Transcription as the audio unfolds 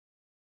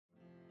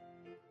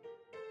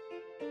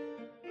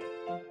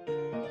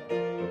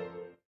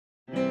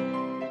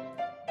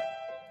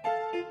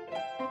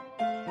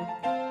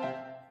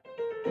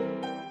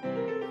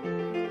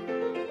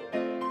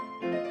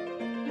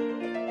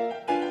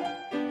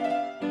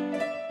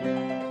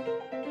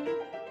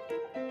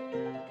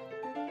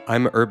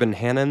I'm Urban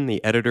Hannon,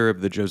 the editor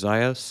of the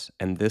Josias,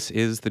 and this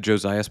is the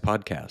Josias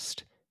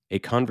Podcast, a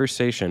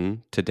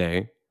conversation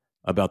today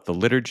about the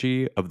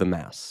liturgy of the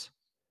Mass.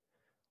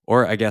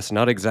 Or I guess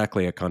not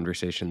exactly a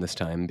conversation this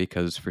time,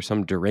 because for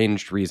some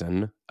deranged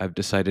reason, I've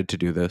decided to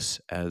do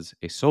this as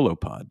a solo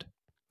pod.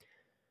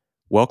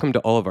 Welcome to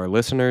all of our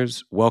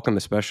listeners, welcome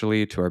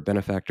especially to our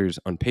benefactors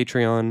on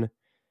Patreon,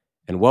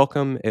 and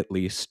welcome, at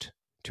least,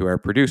 to our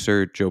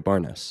producer, Joe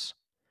Barnes.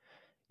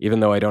 Even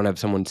though I don't have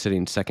someone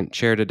sitting second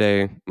chair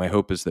today, my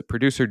hope is that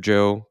producer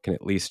Joe can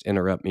at least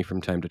interrupt me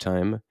from time to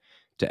time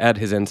to add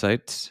his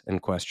insights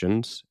and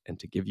questions and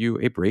to give you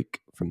a break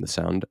from the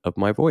sound of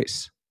my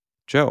voice.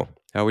 Joe,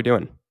 how are we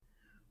doing?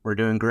 We're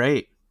doing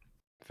great.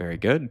 Very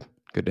good.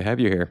 Good to have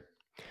you here.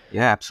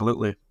 Yeah,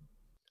 absolutely.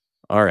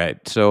 All right,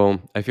 so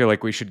I feel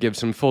like we should give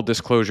some full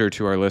disclosure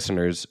to our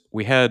listeners.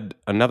 We had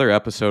another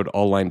episode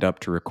all lined up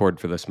to record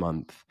for this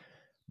month,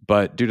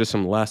 but due to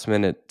some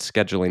last-minute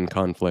scheduling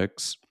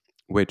conflicts,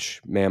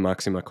 which, mea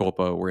maxima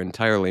culpa, were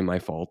entirely my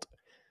fault,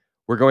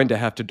 we're going to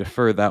have to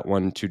defer that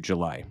one to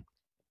July.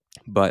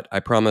 But I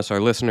promise our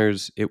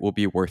listeners it will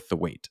be worth the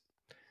wait.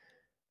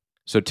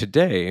 So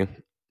today,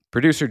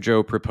 producer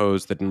Joe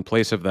proposed that in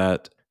place of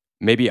that,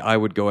 maybe I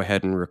would go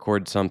ahead and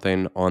record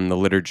something on the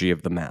liturgy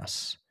of the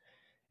Mass,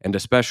 and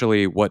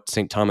especially what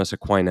St. Thomas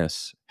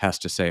Aquinas has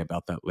to say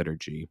about that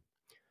liturgy.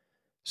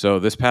 So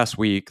this past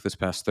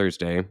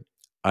Thursday,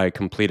 I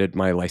completed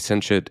my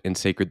licentiate in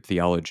sacred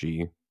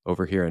theology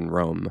over here in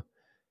Rome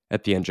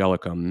at the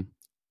Angelicum,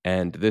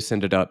 and this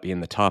ended up being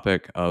the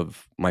topic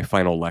of my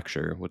final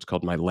lecture, what's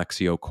called my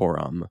Lectio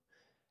Coram,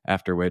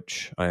 after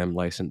which I am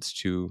licensed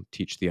to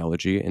teach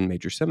theology in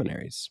major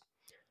seminaries.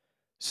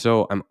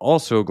 So I'm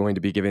also going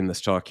to be giving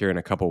this talk here in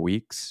a couple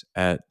weeks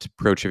at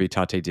Pro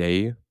Civitate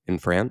Dei in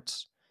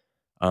France.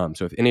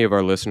 So if any of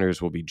our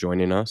listeners will be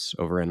joining us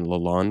over in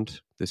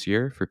Lalande this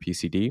year for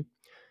PCD,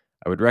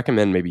 I would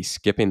recommend maybe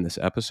skipping this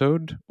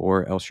episode,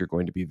 or else you're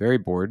going to be very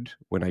bored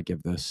when I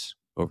give this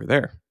over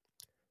there.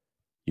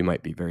 You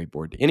might be very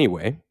bored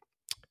anyway,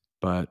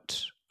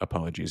 but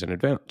apologies in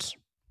advance.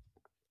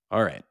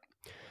 All right.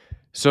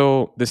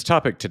 So this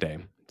topic today,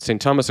 St.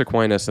 Thomas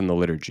Aquinas and the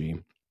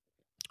liturgy.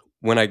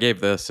 When I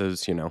gave this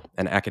as,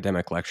 an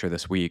academic lecture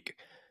this week,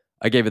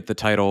 I gave it the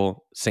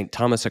title St.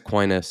 Thomas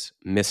Aquinas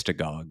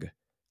Mystagogy,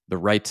 the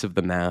Rites of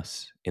the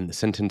Mass in the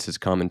Sentences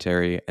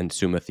Commentary and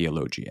Summa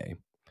Theologiae.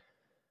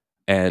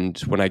 And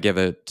when I give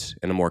it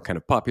in a more kind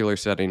of popular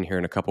setting here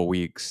in a couple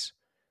weeks,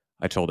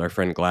 I told our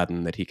friend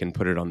Gladden that he can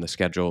put it on the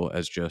schedule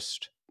as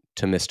just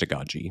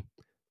Thomistagogy.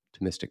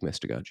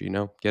 Mystagogy.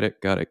 No? Get it?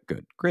 Got it?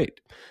 Good.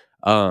 Great.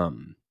 I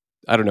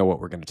don't know what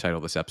we're going to title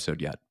this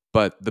episode yet,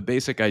 but the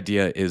basic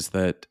idea is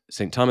that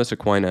St. Thomas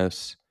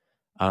Aquinas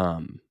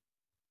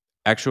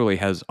actually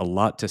has a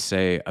lot to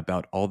say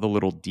about all the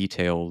little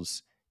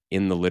details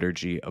in the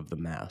liturgy of the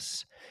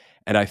Mass.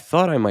 And I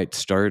thought I might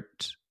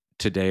start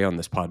today on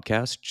this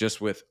podcast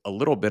just with a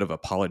little bit of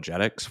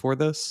apologetics for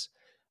this,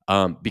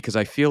 because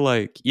I feel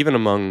like even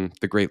among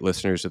the great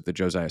listeners of the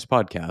Josias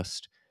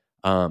podcast,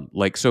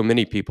 like so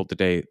many people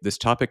today, this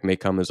topic may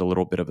come as a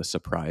little bit of a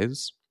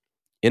surprise,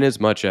 in as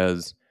much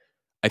as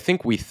I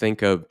think we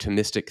think of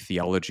Thomistic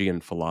theology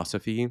and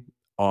philosophy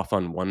off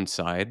on one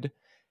side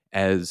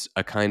as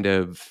a kind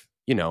of,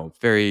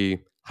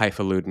 very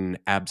highfalutin,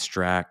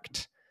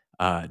 abstract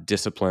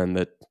discipline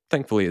that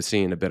thankfully is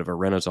seeing a bit of a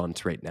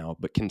renaissance right now,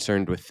 but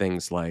concerned with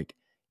things like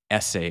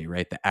esse,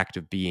 right, the act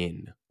of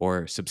being,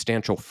 or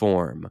substantial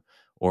form,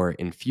 or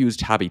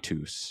infused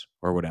habitus,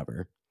 or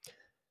whatever.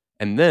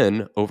 And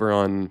then over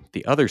on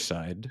the other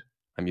side,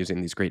 I'm using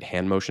these great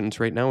hand motions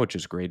right now, which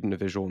is great in a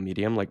visual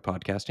medium like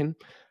podcasting.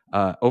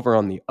 Over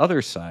on the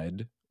other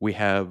side, we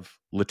have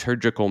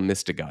liturgical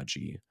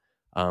mystagogy,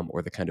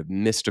 or the kind of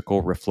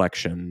mystical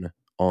reflection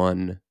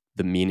on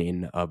the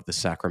meaning of the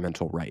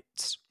sacramental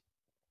rites.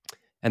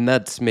 And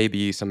that's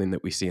maybe something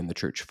that we see in the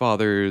Church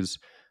Fathers,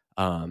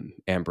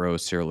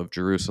 Ambrose, Cyril of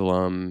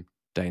Jerusalem,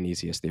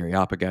 Dionysius the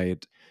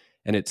Areopagite.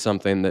 And it's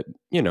something that,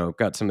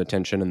 got some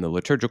attention in the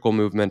liturgical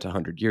movement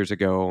 100 years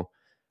ago,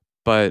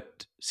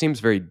 but seems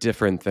very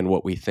different than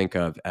what we think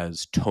of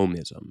as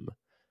Thomism.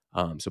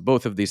 So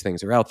both of these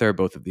things are out there,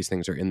 both of these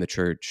things are in the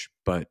church,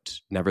 but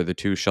never the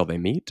two shall they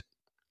meet.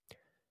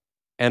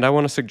 And I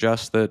want to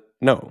suggest that,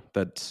 no,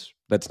 that's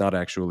not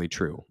actually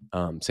true.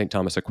 St.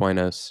 Thomas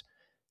Aquinas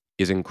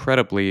is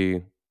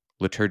incredibly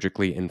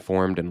liturgically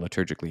informed and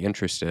liturgically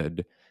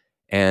interested.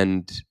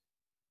 And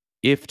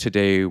if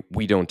today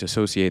we don't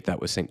associate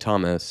that with St.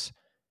 Thomas,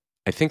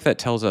 I think that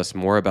tells us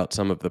more about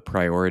some of the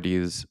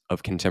priorities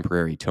of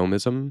contemporary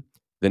Thomism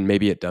than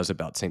maybe it does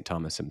about St.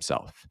 Thomas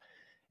himself.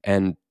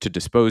 And to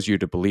dispose you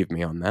to believe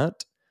me on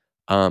that,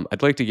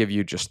 I'd like to give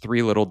you just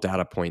 3 little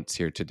data points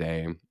here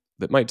today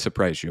that might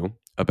surprise you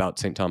about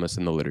St. Thomas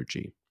and the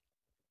liturgy.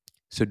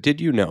 So did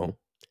you know,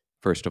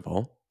 first of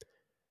all,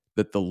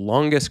 that the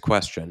longest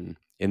question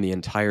in the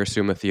entire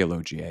Summa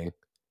Theologiae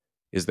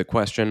is the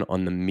question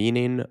on the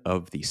meaning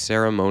of the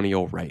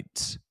ceremonial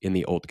rites in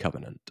the Old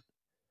Covenant?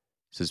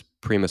 This is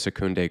Prima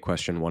Secundae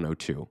question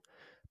 102.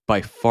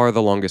 by far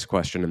the longest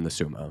question in the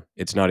Summa.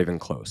 It's not even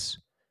close.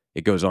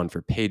 It goes on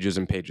for pages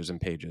and pages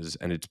and pages,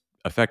 and it's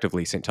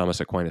effectively St. Thomas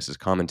Aquinas'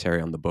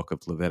 commentary on the book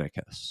of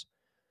Leviticus.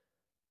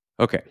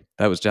 Okay,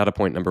 that was data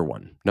point number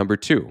 1. Number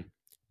 2,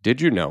 did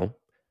you know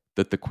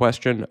that the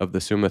question of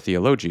the Summa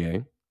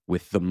Theologiae,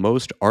 with the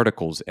most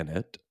articles in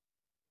it,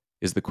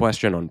 is the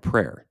question on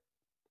prayer?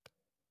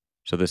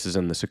 So this is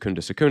in the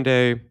Secunda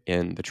Secundae,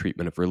 in the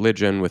treatment of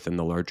religion within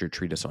the larger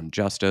treatise on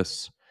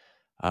justice.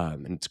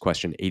 And it's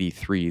question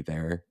 83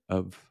 there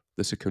of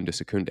the Secunda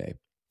Secundae.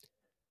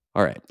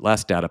 All right,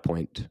 last data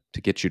point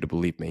to get you to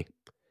believe me.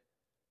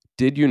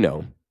 Did you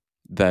know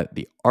that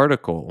the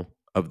article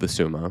of the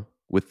Summa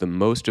with the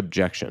most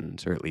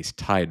objections, or at least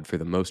tied for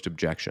the most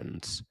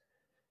objections,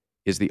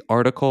 is the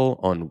article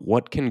on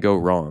what can go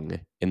wrong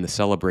in the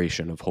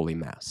celebration of Holy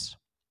Mass?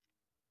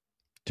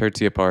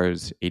 Tertia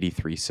Pars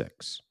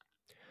 83.6.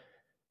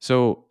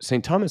 So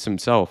St. Thomas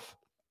himself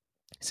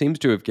seems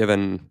to have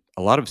given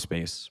a lot of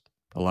space,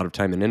 a lot of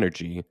time and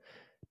energy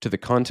to the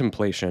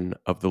contemplation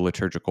of the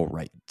liturgical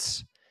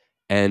rites.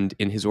 And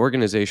in his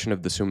organization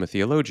of the Summa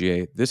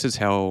Theologiae, this is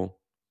how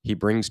he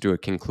brings to a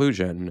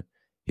conclusion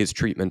his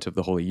treatment of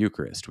the Holy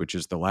Eucharist, which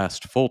is the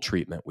last full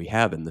treatment we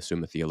have in the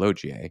Summa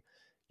Theologiae.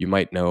 You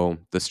might know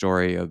the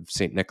story of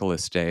St.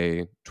 Nicholas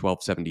Day,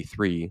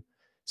 1273.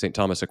 St.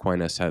 Thomas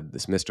Aquinas had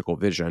this mystical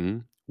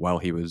vision while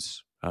he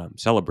was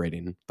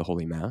celebrating the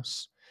Holy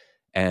Mass.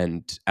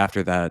 And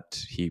after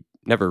that, he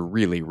never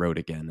really wrote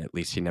again. At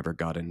least he never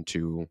got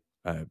into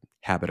a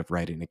habit of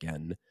writing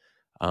again.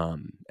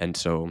 And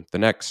so the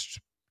next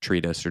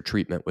treatise or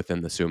treatment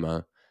within the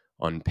Summa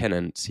on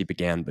penance, he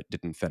began but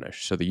didn't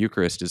finish. So the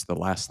Eucharist is the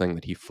last thing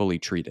that he fully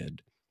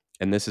treated.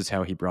 And this is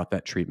how he brought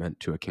that treatment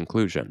to a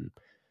conclusion.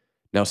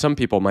 Now, some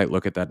people might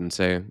look at that and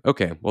say,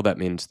 okay, well, that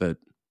means that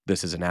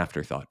this is an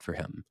afterthought for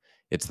him.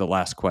 It's the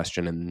last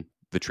question in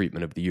the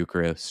treatment of the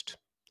Eucharist,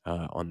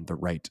 on the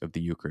rite of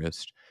the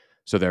Eucharist.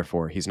 So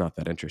therefore, he's not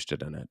that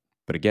interested in it.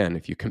 But again,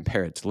 if you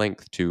compare its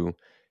length to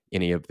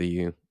any of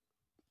the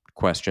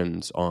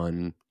questions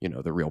on,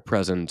 the real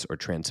presence or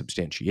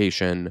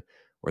transubstantiation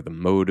or the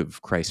mode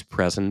of Christ's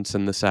presence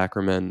in the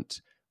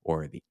sacrament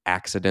or the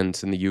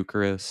accidents in the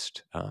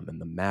Eucharist, and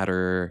the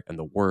matter and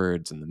the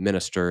words and the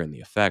minister and the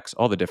effects,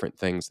 all the different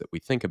things that we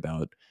think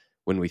about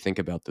when we think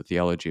about the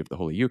theology of the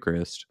Holy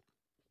Eucharist,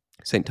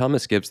 St.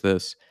 Thomas gives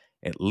this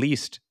at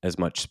least as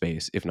much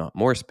space, if not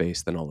more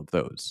space, than all of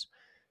those.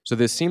 So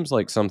this seems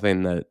like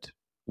something that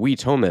we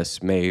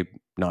Thomists may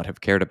not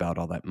have cared about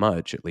all that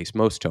much, at least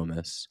most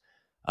Thomists,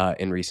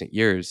 in recent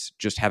years,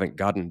 just haven't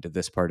gotten to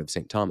this part of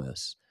St.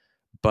 Thomas.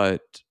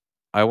 But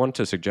I want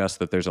to suggest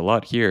that there's a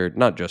lot here,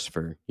 not just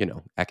for,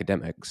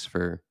 academics,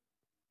 for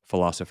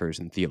philosophers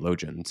and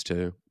theologians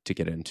to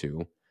get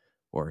into,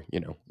 or,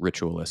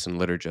 ritualists and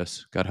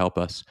liturgists, God help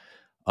us.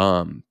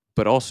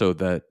 But also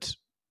that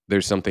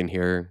there's something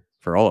here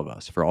for all of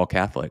us, for all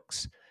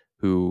Catholics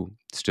who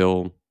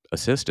still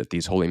assist at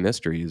these holy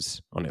mysteries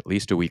on at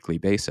least a weekly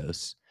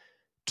basis,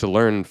 to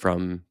learn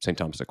from St.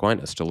 Thomas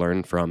Aquinas, to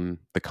learn from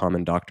the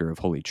common doctor of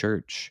Holy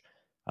Church,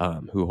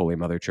 who Holy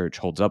Mother Church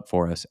holds up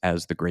for us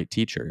as the great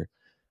teacher.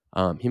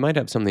 He might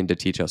have something to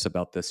teach us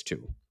about this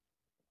too.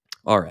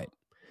 All right.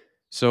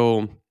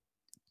 So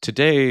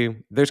today,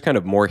 there's kind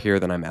of more here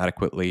than I'm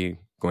adequately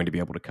going to be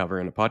able to cover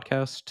in a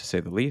podcast, to say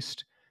the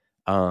least.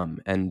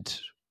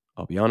 And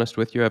I'll be honest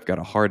with you, I've got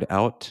a hard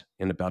out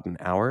in about an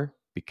hour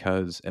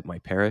because at my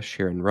parish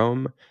here in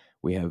Rome,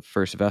 we have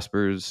First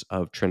Vespers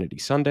of Trinity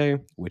Sunday,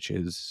 which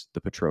is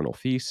the patronal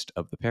feast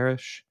of the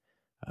parish,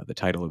 the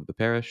title of the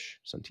parish,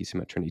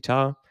 Santissima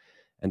Trinita.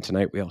 And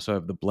tonight we also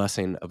have the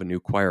blessing of a new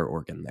choir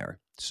organ there.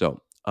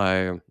 So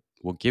I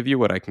will give you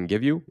what I can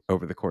give you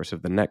over the course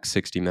of the next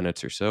 60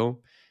 minutes or so.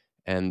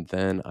 And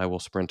then I will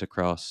sprint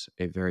across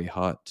a very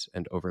hot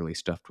and overly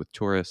stuffed with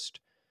tourists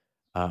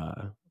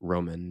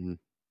Roman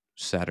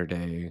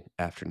Saturday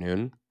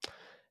afternoon,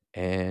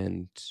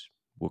 and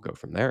we'll go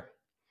from there.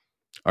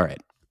 All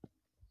right.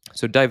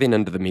 So diving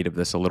into the meat of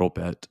this a little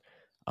bit,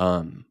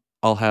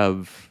 I'll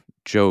have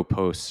Joe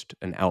post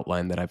an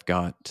outline that I've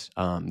got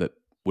that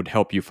would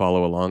help you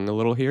follow along a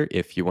little here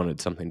if you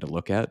wanted something to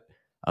look at.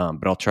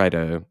 But I'll try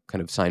to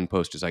kind of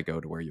signpost as I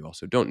go to where you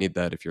also don't need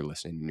that if you're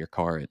listening in your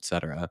car,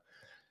 etc.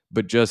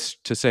 But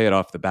just to say it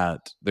off the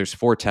bat, there's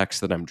 4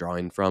 texts that I'm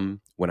drawing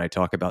from when I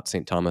talk about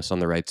St. Thomas on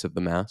the rites of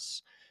the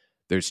Mass.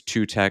 There's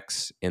 2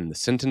 texts in the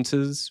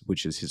Sentences,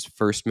 which is his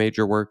first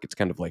major work. It's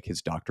kind of like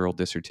his doctoral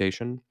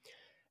dissertation.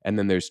 And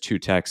then there's 2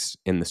 texts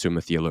in the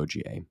Summa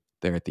Theologiae,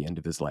 there at the end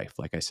of his life,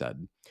 like I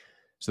said.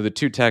 So the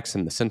 2 texts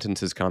in the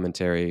Sentences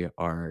commentary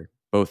are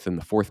both in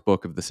the 4th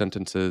book of the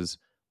Sentences.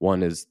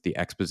 One is the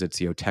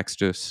Expositio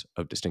Textus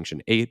of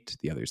Distinction 8.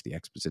 The other is the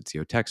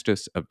Expositio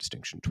Textus of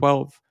Distinction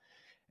 12.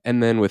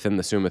 And then within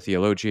the Summa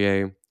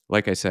Theologiae,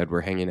 like I said,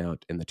 we're hanging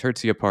out in the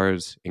Tertia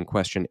Pars in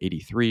question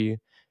 83,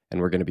 and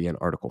we're going to be in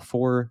Article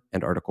 4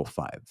 and Article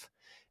 5.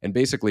 And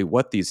basically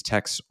what these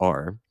texts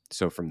are,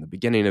 so from the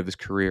beginning of his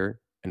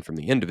career and from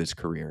the end of his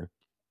career,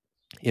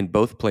 in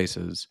both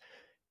places,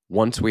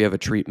 Once we have a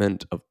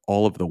treatment of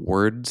all of the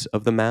words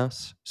of the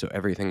Mass, so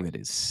everything that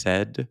is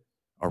said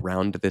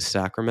around this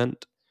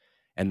sacrament,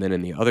 and then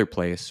in the other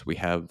place, we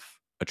have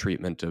a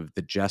treatment of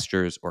the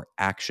gestures or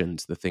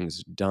actions, the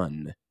things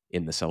done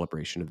in the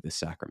celebration of this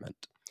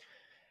sacrament.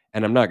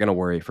 And I'm not going to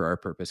worry for our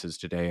purposes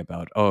today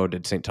about, oh,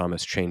 did St.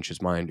 Thomas change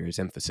his mind or his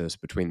emphasis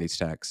between these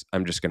texts?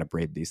 I'm just going to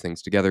braid these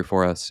things together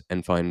for us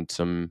and find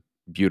some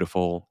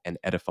beautiful and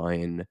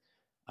edifying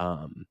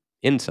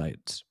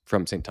insights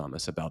from St.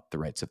 Thomas about the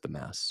rites of the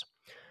Mass.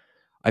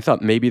 I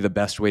thought maybe the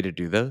best way to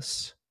do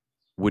this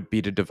would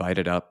be to divide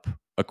it up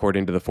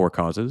according to the four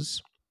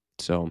causes.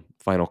 So,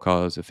 final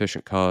cause,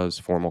 efficient cause,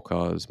 formal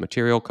cause,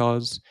 material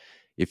cause.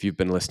 If you've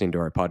been listening to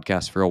our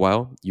podcast for a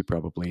while, you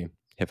probably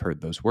have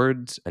heard those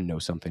words and know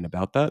something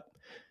about that.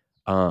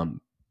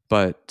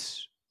 But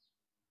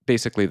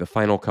basically, the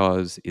final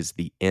cause is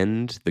the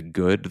end, the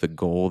good, the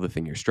goal, the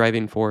thing you're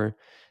striving for.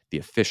 The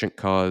efficient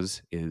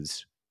cause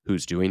is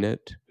who's doing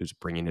it, who's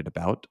bringing it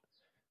about.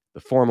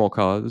 The formal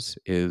cause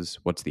is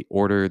what's the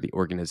order, the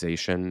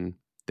organization,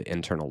 the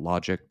internal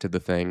logic to the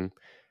thing.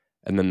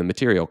 And then the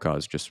material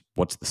cause, just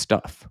what's the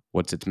stuff?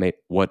 What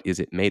is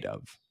it made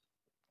of?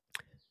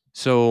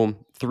 So,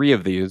 three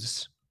of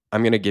these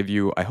I'm going to give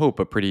you, I hope,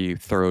 a pretty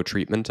thorough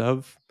treatment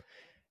of.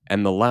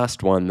 And the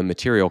last one, the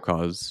material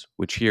cause,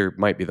 which here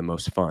might be the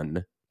most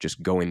fun,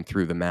 just going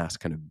through the Mass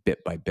kind of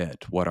bit by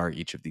bit. What are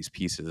each of these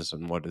pieces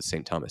and what does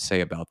St. Thomas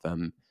say about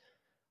them?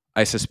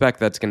 I suspect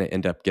that's going to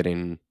end up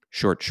getting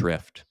short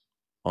shrift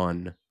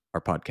on our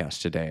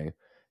podcast today,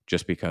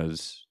 just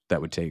because that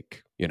would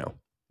take,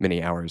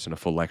 many hours in a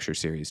full lecture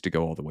series to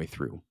go all the way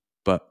through.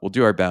 But we'll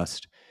do our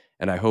best.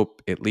 And I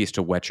hope at least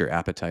to whet your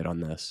appetite on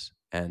this.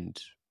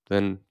 And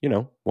then,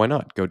 why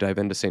not go dive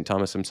into St.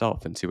 Thomas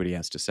himself and see what he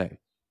has to say.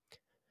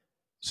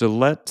 So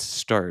let's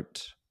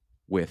start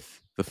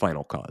with the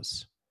final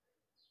cause.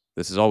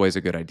 This is always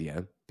a good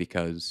idea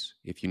because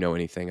if you know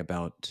anything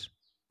about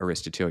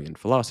Aristotelian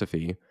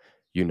philosophy,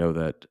 you know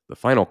that the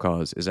final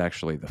cause is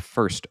actually the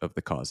first of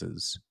the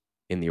causes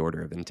in the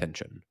order of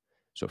intention.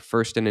 So,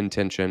 first in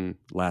intention,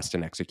 last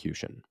in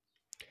execution.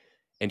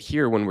 And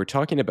here, when we're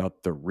talking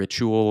about the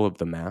ritual of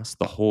the Mass,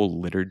 the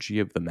whole liturgy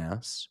of the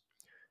Mass,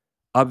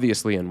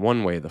 obviously, in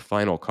one way, the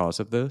final cause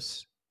of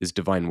this is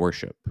divine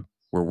worship.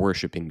 We're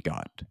worshiping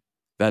God.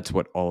 That's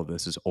what all of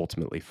this is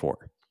ultimately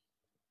for.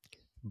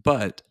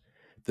 But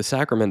the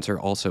sacraments are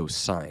also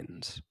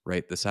signs,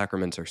 right? The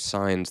sacraments are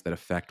signs that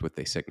affect what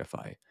they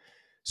signify.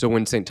 So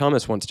when St.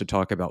 Thomas wants to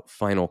talk about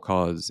final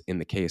cause in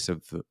the case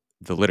of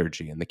the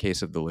liturgy, in the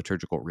case of the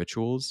liturgical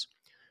rituals,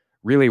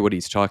 really what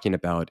he's talking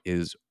about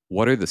is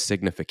what are the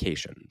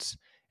significations?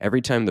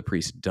 Every time the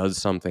priest does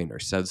something or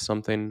says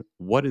something,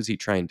 what is he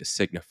trying to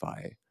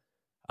signify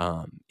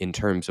in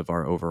terms of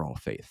our overall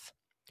faith?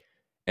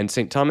 And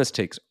St. Thomas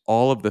takes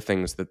all of the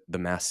things that the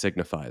Mass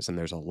signifies, and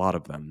there's a lot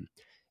of them,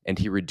 and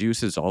he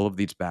reduces all of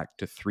these back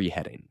to three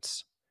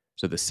headings.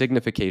 So the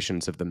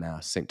significations of the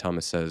Mass, St.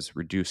 Thomas says,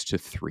 reduced to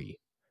three.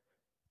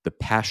 The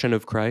Passion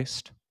of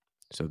Christ,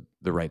 so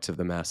the rites of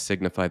the Mass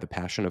signify the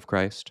Passion of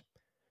Christ.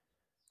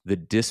 The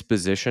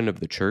disposition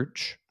of the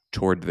Church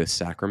toward this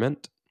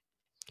sacrament.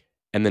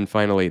 And then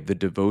finally, the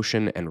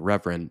devotion and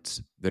reverence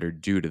that are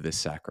due to this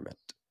sacrament.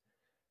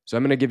 So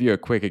I'm going to give you a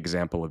quick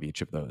example of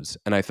each of those.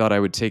 And I thought I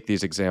would take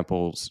these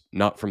examples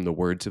not from the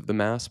words of the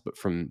Mass, but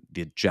from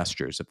the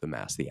gestures of the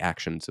Mass, the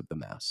actions of the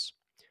Mass.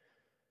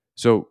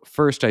 So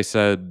first I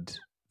said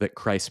that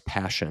Christ's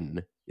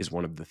passion is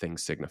one of the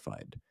things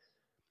signified.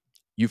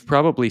 You've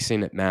probably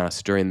seen at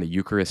Mass during the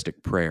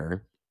Eucharistic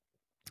prayer,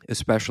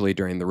 especially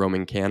during the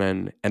Roman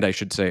canon, and I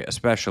should say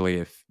especially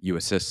if you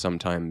assist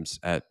sometimes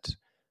at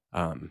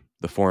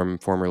the form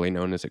formerly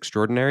known as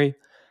extraordinary,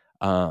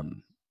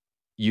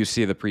 you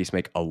see the priest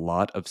make a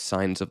lot of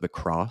signs of the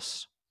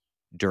cross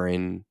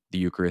during the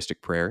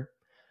Eucharistic prayer.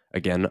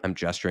 Again, I'm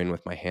gesturing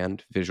with my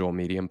hand, visual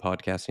medium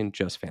podcasting,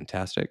 just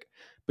fantastic.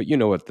 But you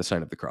know what the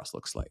sign of the cross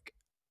looks like.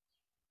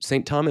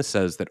 St. Thomas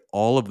says that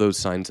all of those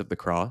signs of the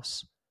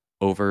cross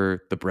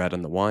over the bread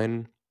and the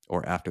wine,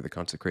 or after the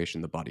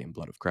consecration, the body and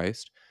blood of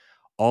Christ,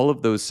 all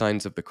of those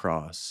signs of the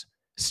cross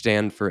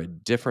stand for a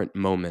different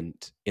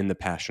moment in the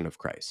Passion of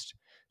Christ.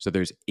 So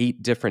there's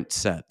 8 different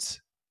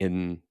sets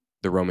in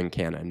the Roman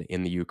canon,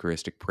 in the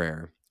Eucharistic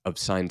prayer, of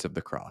signs of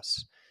the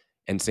cross.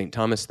 And St.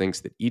 Thomas thinks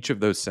that each of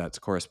those sets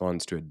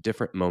corresponds to a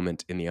different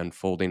moment in the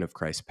unfolding of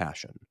Christ's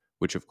passion,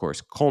 which of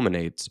course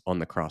culminates on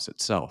the cross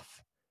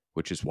itself,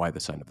 which is why the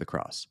sign of the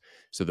cross.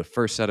 So the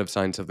first set of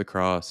signs of the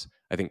cross,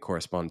 I think,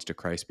 corresponds to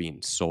Christ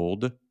being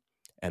sold,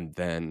 and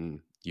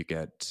then you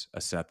get a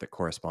set that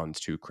corresponds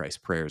to Christ's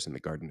prayers in the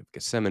Garden of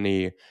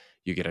Gethsemane.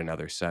 You get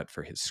another set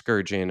for his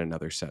scourging,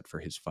 another set for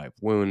his 5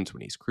 wounds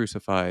when he's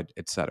crucified,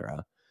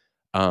 etc.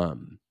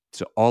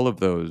 So all of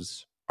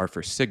those are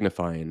for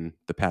signifying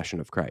the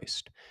Passion of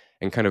Christ.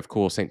 And kind of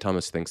cool, St.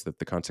 Thomas thinks that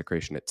the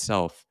consecration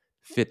itself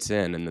fits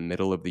in the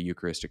middle of the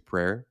Eucharistic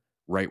prayer,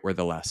 right where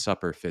the Last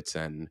Supper fits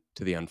in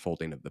to the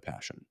unfolding of the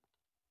Passion.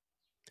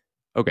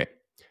 Okay,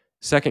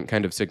 second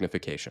kind of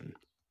signification,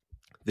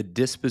 the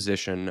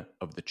disposition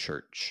of the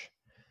Church.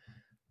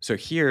 So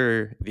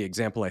here, the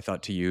example I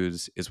thought to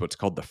use is what's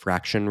called the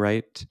fraction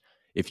rite.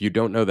 If you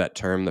don't know that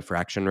term, the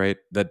fraction rite,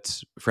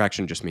 that's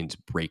fraction just means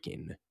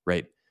breaking,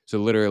 right? So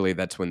literally,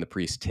 that's when the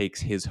priest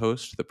takes his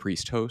host, the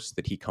priest host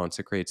that he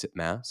consecrates at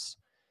Mass,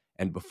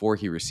 and before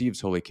he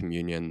receives Holy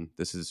Communion,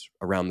 this is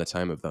around the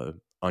time of the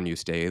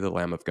Agnus Dei, the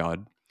Lamb of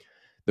God,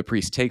 the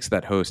priest takes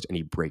that host and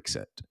he breaks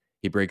it.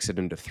 He breaks it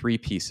into 3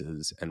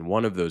 pieces, and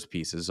one of those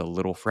pieces, a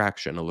little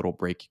fraction, a little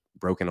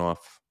broken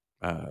off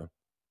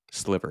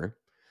sliver,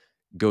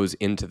 goes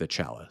into the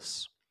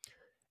chalice.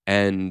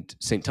 And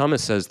St.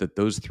 Thomas says that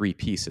those 3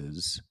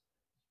 pieces,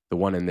 the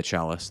one in the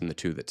chalice and the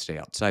 2 that stay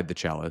outside the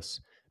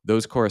chalice,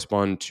 those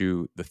correspond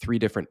to the 3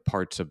 different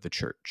parts of the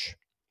church.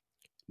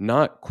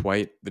 Not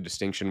quite the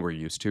distinction we're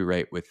used to,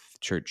 right, with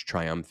church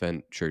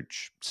triumphant,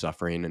 church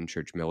suffering, and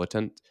church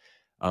militant,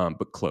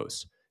 but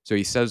close. So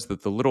he says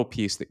that the little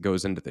piece that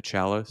goes into the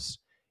chalice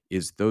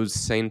is those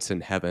saints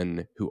in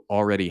heaven who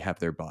already have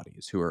their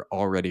bodies, who are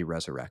already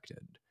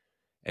resurrected.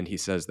 And he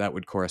says that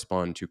would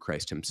correspond to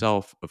Christ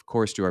himself, of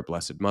course, to our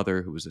Blessed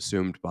Mother, who was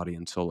assumed body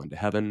and soul into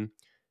heaven.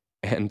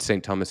 And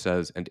St. Thomas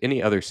says, and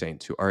any other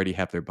saints who already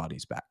have their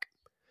bodies back.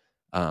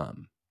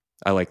 Um,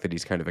 I like that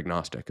he's kind of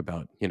agnostic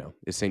about,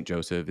 is St.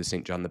 Joseph, is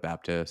St. John the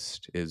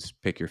Baptist, is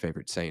pick your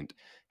favorite saint.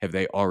 Have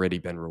they already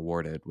been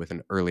rewarded with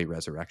an early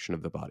resurrection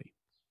of the body?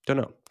 Don't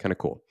know. Kind of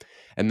cool.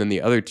 And then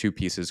the other 2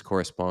 pieces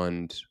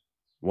correspond.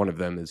 One of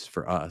them is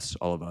for us,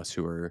 all of us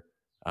who are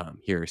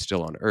here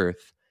still on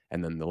earth.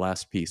 And then the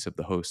last piece of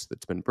the host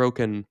that's been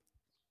broken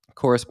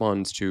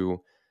corresponds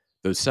to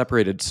those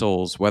separated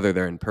souls, whether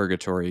they're in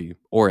purgatory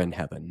or in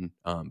heaven,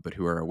 but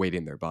who are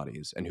awaiting their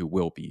bodies and who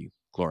will be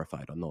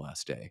glorified on the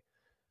last day.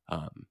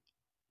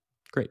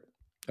 Great.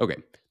 Okay.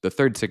 The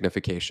third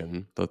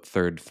signification, the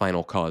third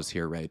final cause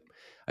here, right?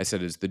 I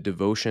said is the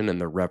devotion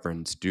and the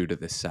reverence due to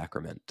this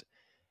sacrament.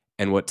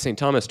 And what St.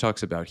 Thomas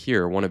talks about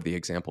here, one of the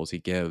examples he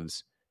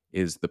gives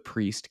is the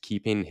priest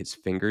keeping his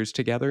fingers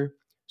together.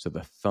 So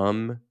the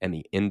thumb and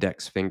the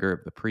index finger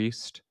of the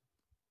priest.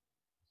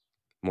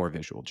 More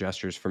visual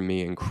gestures from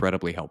me,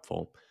 incredibly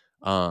helpful.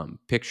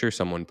 Picture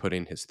someone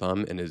putting his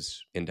thumb and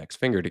his index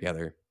finger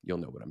together. You'll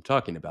know what I'm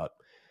talking about.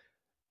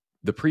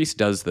 The priest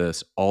does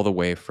this all the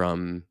way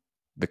from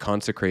the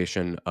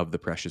consecration of the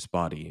precious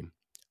body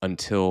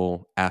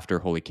until after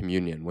Holy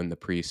Communion, when the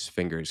priest's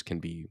fingers can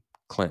be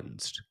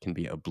cleansed, can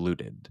be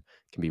abluted,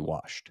 can be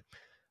washed.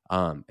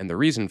 And the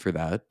reason for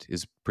that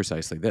is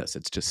precisely this: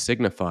 it's to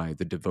signify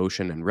the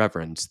devotion and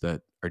reverence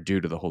that are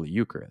due to the Holy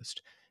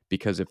Eucharist.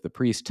 Because if the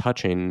priest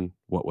touching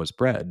what was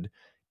bread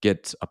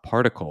gets a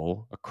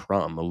particle, a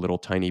crumb, a little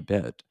tiny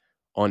bit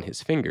on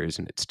his fingers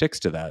and it sticks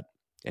to that,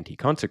 and he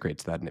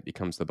consecrates that and it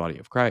becomes the body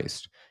of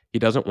Christ, he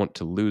doesn't want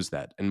to lose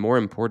that. And more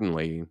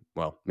importantly,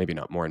 well, maybe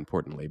not more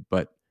importantly,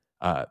 but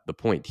the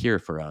point here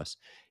for us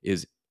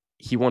is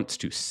he wants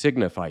to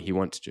signify, he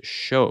wants to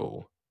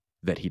show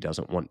that he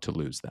doesn't want to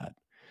lose that.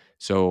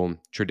 So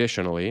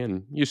traditionally,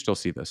 and you still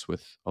see this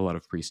with a lot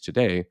of priests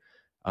today,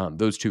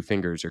 those 2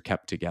 fingers are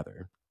kept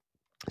together.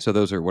 So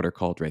those are what are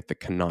called, right, the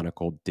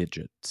canonical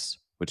digits,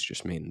 which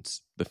just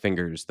means the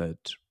fingers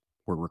that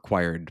were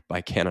required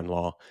by canon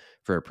law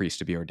for a priest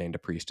to be ordained a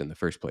priest in the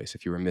first place.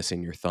 If you were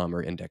missing your thumb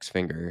or index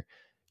finger,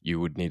 you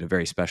would need a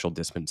very special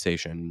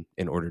dispensation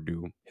in order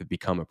to have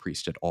become a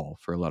priest at all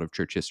for a lot of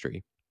church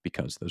history,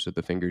 because those are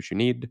the fingers you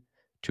need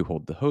to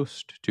hold the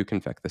host, to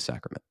confect the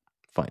sacrament.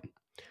 Fine.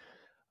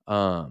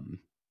 I'm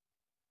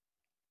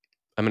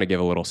going to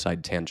give a little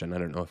side tangent. I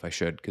don't know if I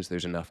should, because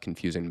there's enough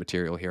confusing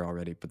material here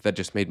already, but that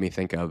just made me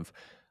think of,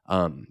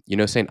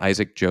 St.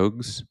 Isaac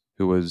Jogues,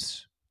 who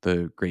was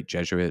the great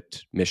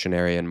Jesuit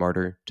missionary and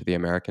martyr to the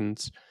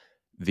Americans.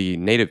 The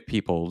native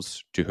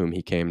peoples to whom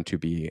he came to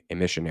be a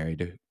missionary,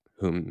 to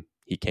whom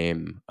he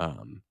came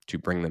to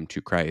bring them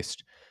to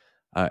Christ,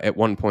 at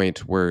one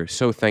point were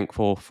so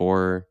thankful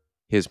for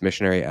his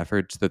missionary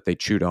efforts that they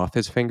chewed off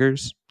his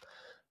fingers.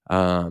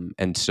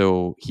 And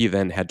so he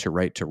then had to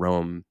write to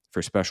Rome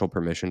for special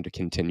permission to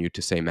continue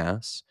to say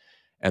Mass.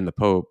 And the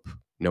Pope,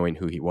 knowing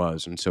who he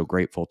was and so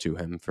grateful to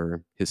him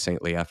for his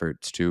saintly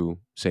efforts to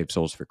save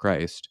souls for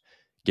Christ,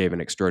 gave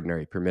an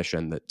extraordinary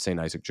permission that St.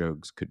 Isaac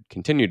Jogues could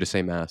continue to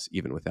say Mass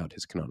even without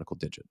his canonical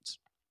digits.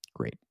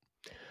 Great.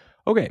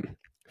 Okay,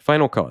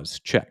 final cause,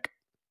 check.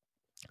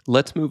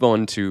 Let's move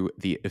on to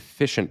the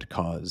efficient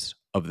cause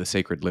of the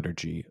sacred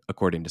liturgy,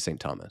 according to St.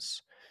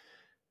 Thomas.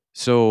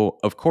 So,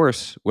 of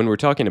course, when we're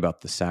talking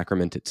about the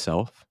sacrament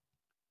itself,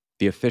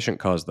 the efficient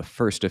cause, the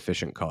first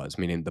efficient cause,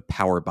 meaning the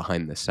power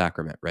behind the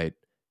sacrament, right,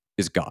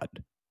 is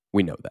God.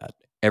 We know that.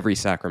 Every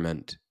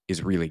sacrament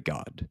is really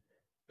God,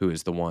 who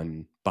is the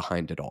one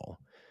behind it all.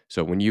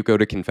 So when you go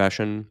to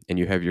confession and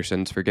you have your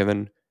sins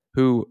forgiven,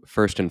 who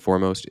first and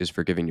foremost is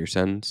forgiving your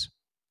sins?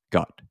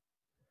 God.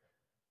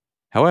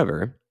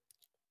 However,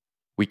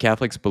 we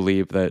Catholics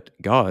believe that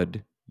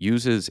God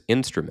uses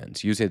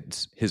instruments,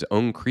 uses his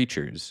own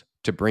creatures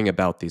to bring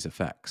about these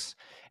effects.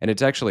 And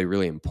it's actually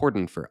really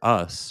important for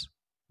us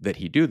that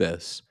he do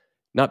this,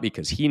 not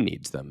because he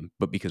needs them,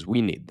 but because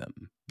we need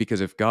them. Because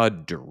if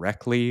God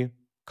directly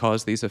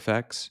caused these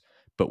effects,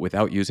 but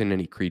without using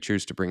any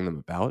creatures to bring them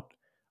about,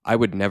 I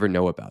would never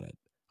know about it.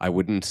 I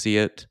wouldn't see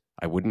it.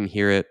 I wouldn't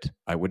hear it.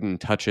 I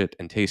wouldn't touch it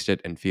and taste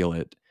it and feel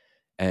it.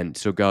 And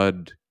so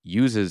God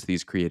uses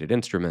these created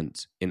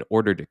instruments in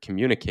order to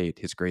communicate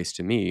his grace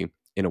to me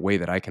in a way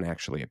that I can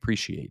actually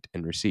appreciate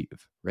and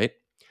receive, right?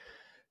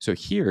 So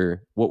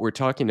here, what we're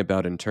talking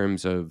about in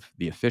terms of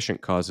the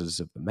efficient causes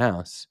of the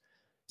Mass,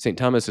 St.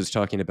 Thomas is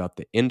talking about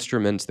the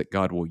instruments that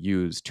God will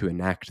use to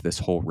enact this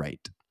whole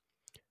rite.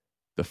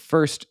 The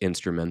first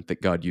instrument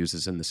that God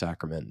uses in the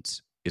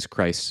sacraments is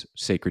Christ's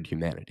sacred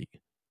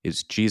humanity,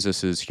 is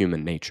Jesus's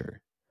human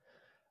nature.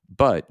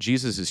 But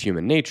Jesus's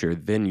human nature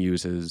then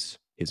uses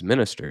his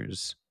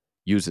ministers,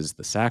 uses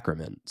the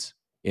sacraments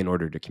in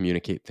order to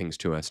communicate things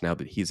to us now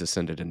that he's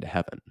ascended into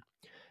heaven.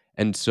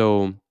 And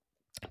so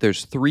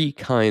there's three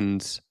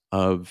kinds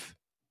of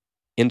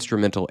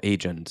instrumental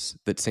agents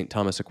that St.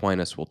 Thomas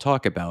Aquinas will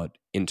talk about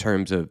in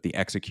terms of the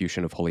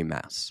execution of Holy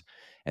Mass.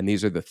 And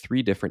these are the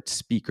three different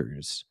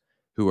speakers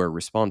who are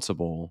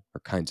responsible,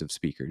 or kinds of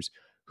speakers,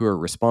 who are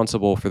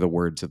responsible for the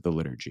words of the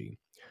liturgy.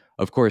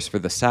 Of course, for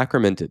the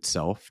sacrament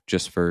itself,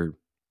 just for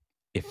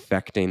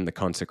effecting the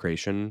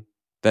consecration,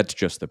 that's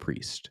just the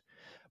priest.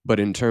 But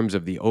in terms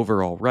of the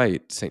overall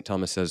rite, St.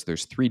 Thomas says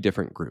there's three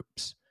different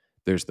groups.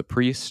 There's the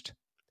priest,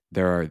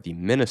 there are the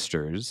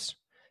ministers,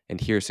 and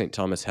here St.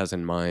 Thomas has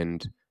in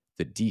mind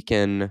the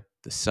deacon,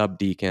 the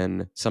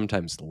subdeacon,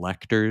 sometimes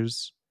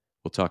lectors.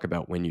 We'll talk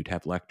about when you'd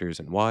have lectors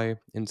and why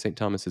in St.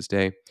 Thomas's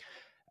day.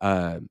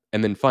 And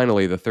then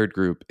finally, the third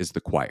group is the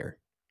choir.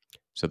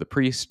 So the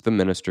priest, the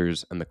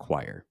ministers, and the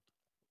choir.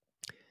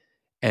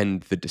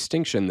 And the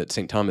distinction that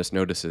St. Thomas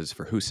notices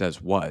for who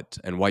says what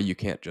and why you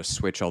can't just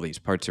switch all these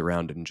parts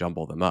around and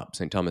jumble them up.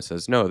 St. Thomas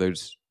says, no,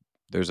 there's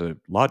a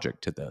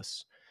logic to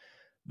this.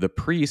 The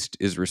priest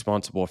is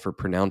responsible for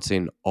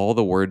pronouncing all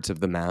the words of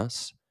the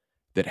Mass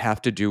that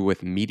have to do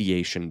with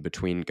mediation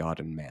between God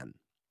and man.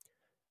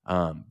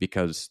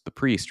 Because the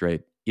priest,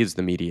 right, is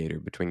the mediator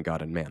between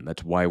God and man.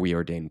 That's why we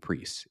ordain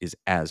priests, is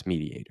as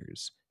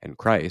mediators. And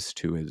Christ,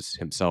 who is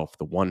himself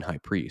the one high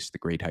priest, the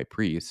great high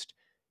priest,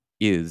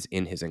 is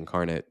in his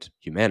incarnate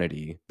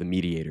humanity the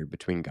mediator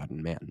between God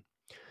and man.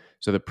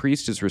 So the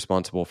priest is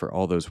responsible for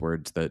all those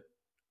words that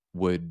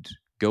would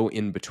go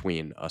in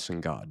between us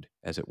and God,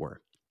 as it were.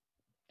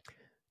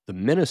 The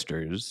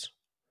ministers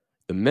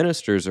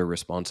are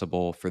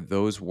responsible for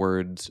those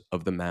words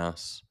of the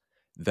Mass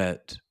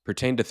that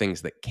pertain to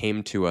things that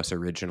came to us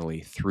originally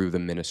through the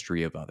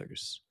ministry of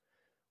others,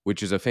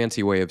 which is a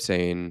fancy way of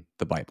saying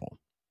the Bible.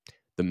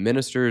 The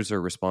ministers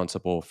are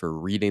responsible for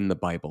reading the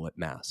Bible at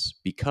Mass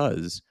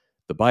because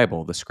the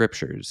Bible, the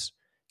scriptures,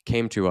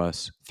 came to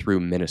us through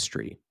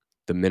ministry.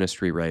 The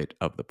ministry, right,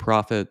 of the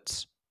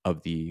prophets,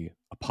 of the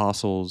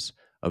apostles,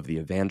 of the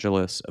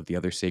evangelists, of the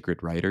other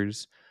sacred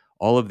writers.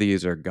 All of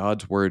these are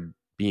God's word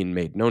being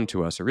made known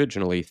to us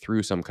originally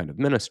through some kind of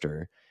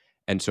minister.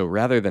 And so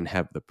rather than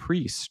have the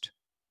priest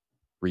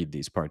read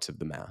these parts of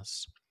the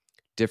Mass,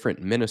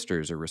 different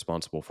ministers are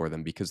responsible for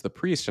them because the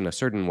priest, in a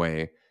certain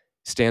way,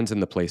 stands in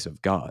the place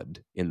of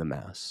God in the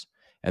Mass.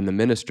 And the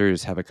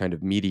ministers have a kind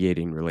of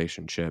mediating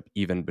relationship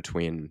even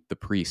between the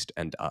priest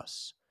and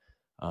us.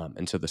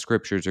 And so the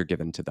scriptures are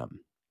given to them.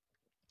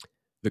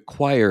 The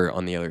choir,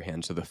 on the other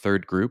hand, so the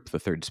third group, the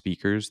third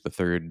speakers, the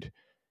third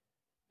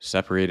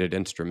separated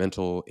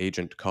instrumental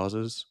agent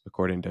causes,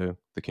 according to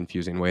the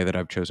confusing way that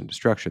I've chosen to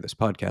structure this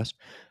podcast.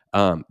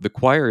 The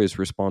choir is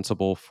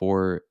responsible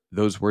for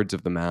those words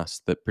of the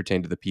Mass that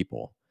pertain to the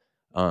people.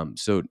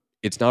 So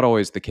it's not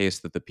always the case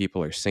that the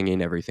people are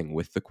singing everything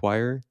with the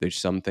choir. There's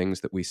some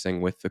things that we sing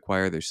with the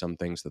choir. There's some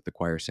things that the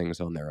choir sings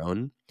on their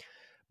own.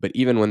 But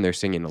even when they're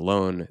singing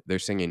alone, they're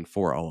singing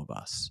for all of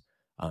us.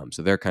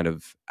 So they're kind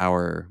of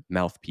our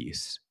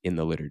mouthpiece in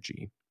the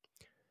liturgy.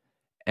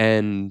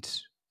 And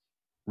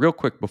real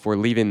quick, before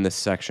leaving this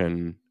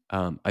section,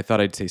 I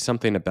thought I'd say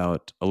something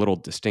about a little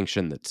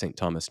distinction that St.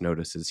 Thomas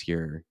notices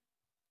here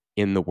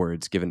in the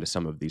words given to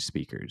some of these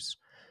speakers.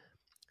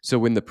 So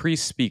when the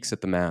priest speaks at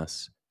the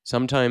Mass,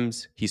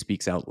 sometimes he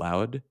speaks out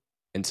loud,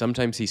 and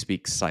sometimes he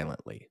speaks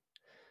silently.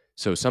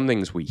 So some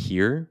things we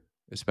hear,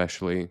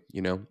 especially,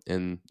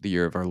 in the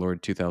year of our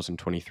Lord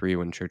 2023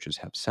 when churches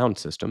have sound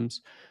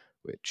systems,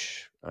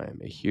 which I am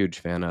a huge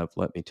fan of.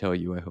 Let me tell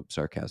you, I hope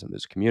sarcasm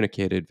is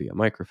communicated via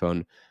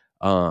microphone.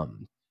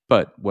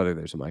 But whether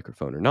there's a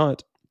microphone or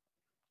not,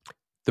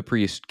 the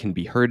priest can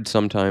be heard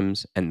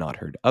sometimes and not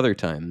heard other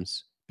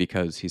times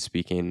because he's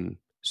speaking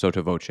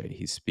sotto voce,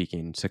 he's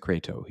speaking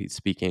secreto, he's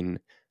speaking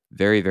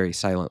very, very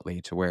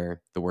silently to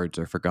where the words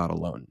are for God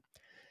alone.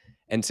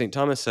 And St.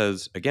 Thomas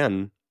says,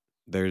 again,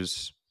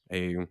 there's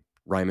a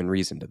rhyme and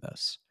reason to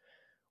this.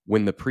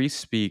 When the priest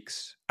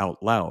speaks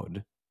out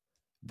loud,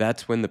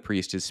 that's when the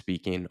priest is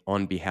speaking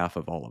on behalf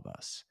of all of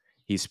us.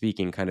 He's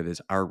speaking kind of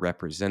as our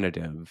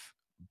representative,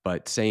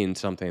 but saying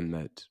something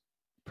that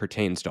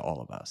pertains to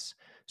all of us.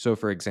 So,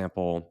 for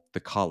example, the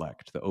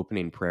collect, the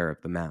opening prayer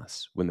of the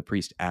Mass, when the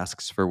priest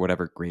asks for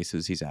whatever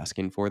graces he's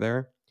asking for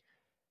there,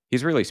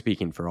 he's really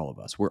speaking for all of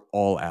us. We're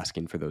all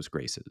asking for those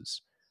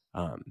graces.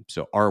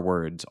 So our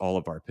words, all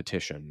of our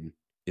petition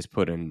is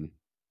put in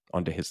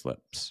onto his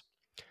lips.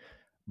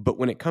 But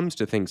when it comes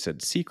to things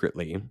said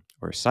secretly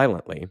or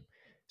silently,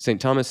 St.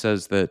 Thomas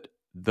says that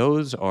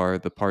those are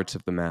the parts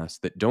of the Mass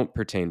that don't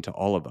pertain to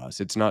all of us.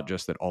 It's not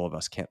just that all of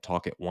us can't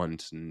talk at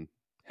once and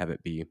have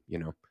it be,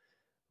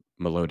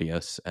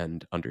 melodious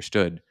and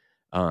understood.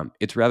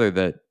 It's rather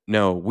that,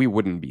 no, we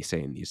wouldn't be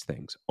saying these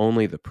things.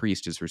 Only the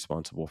priest is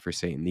responsible for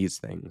saying these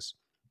things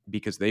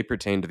because they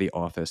pertain to the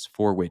office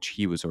for which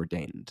he was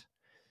ordained.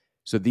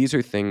 So these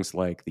are things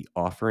like the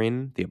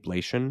offering, the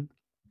oblation,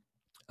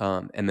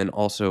 and then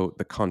also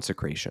the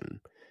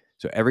consecration.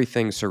 So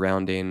everything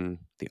surrounding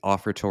the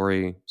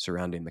offertory,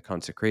 surrounding the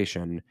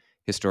consecration,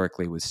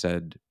 historically was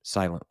said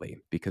silently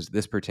because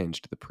this pertains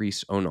to the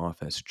priest's own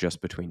office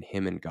just between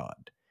him and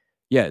God.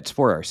 Yeah, it's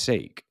for our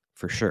sake,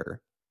 for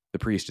sure. The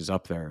priest is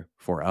up there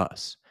for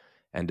us.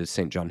 And as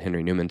St. John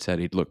Henry Newman said,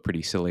 he'd look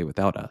pretty silly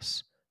without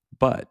us.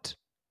 But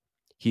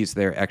he's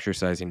there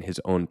exercising his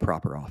own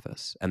proper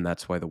office, and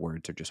that's why the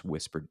words are just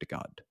whispered to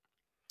God.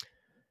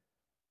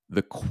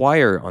 The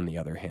choir, on the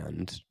other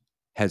hand,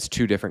 has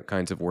two different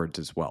kinds of words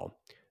as well.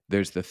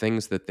 There's the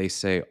things that they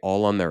say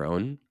all on their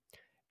own,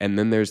 and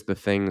then there's the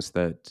things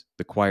that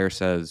the choir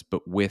says,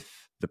 but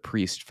with the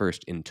priest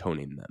first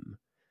intoning them.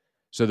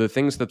 So the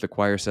things that the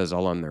choir says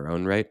all on their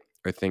own, right,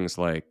 are things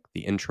like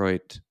the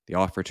introit, the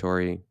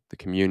offertory, the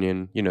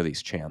communion,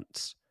 these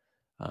chants.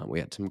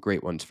 We had some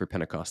great ones for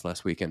Pentecost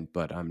last weekend,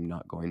 but I'm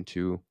not going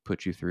to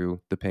put you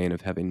through the pain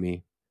of having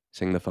me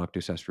sing the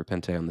Factus Est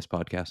Repente on this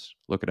podcast.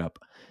 Look it up.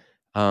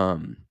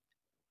 Um,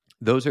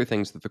 those are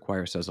things that the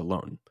choir says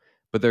alone.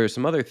 But there are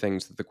some other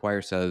things that the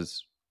choir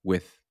says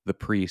with the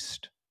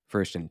priest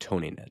first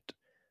intoning it.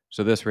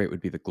 So this rate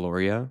would be the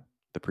Gloria.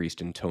 The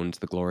priest intones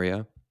the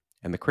Gloria.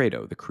 And the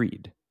Credo, the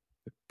Creed.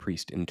 The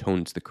priest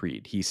intones the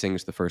Creed. He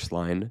sings the first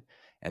line,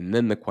 and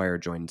then the choir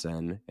joins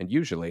in, and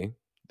usually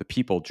the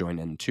people join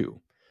in too.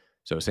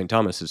 So St.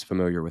 Thomas is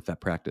familiar with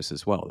that practice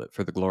as well, that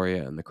for the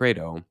Gloria and the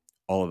Credo,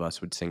 all of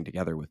us would sing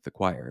together with the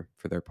choir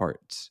for their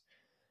parts.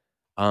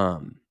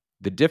 Um,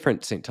 the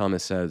difference, St.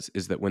 Thomas says,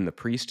 is that when the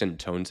priest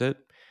intones it,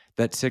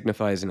 that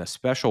signifies in a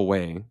special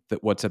way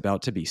that what's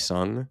about to be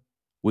sung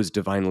was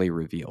divinely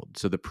revealed.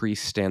 So the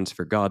priest stands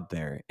for God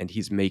there, and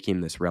he's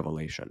making this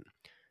revelation.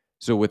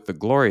 So with the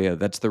Gloria,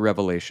 that's the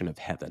revelation of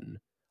heaven,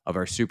 of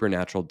our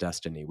supernatural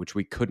destiny, which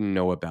we couldn't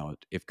know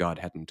about if God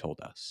hadn't told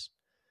us.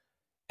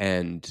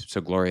 And so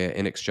Gloria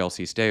in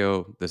excelsis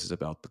Deo, this is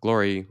about the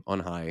glory on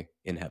high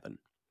in heaven.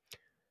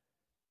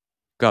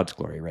 God's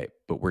glory, right?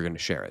 But we're going to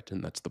share it,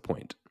 and that's the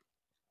point.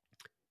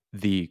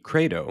 The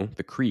Credo,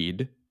 the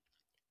Creed,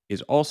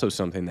 is also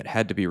something that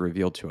had to be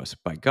revealed to us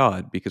by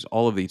God because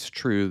all of these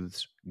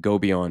truths go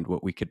beyond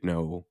what we could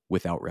know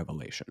without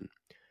revelation.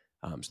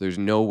 So there's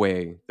no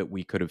way that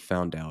we could have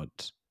found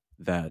out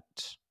that,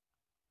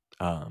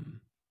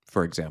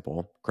 for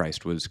example,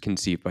 Christ was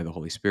conceived by the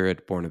Holy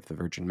Spirit, born of the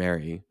Virgin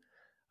Mary,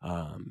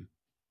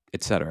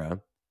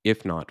 etc.,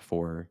 if not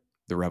for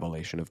the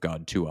revelation of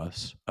God to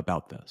us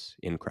about this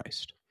in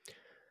Christ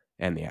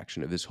and the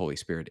action of his Holy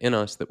Spirit in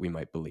us that we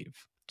might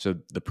believe. So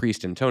the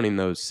priest intoning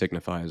those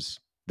signifies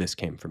this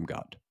came from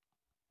God.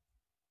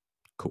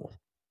 Cool.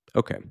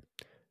 Okay.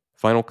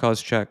 Final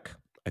cause check.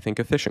 I think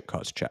efficient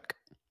cause check.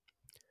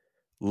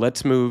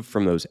 Let's move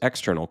from those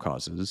external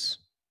causes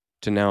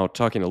to now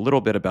talking a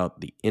little bit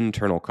about the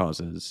internal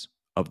causes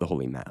of the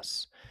Holy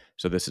Mass.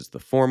 So this is the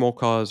formal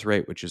cause,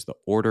 right, which is the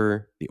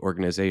order, the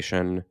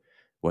organization,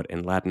 what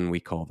in Latin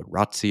we call the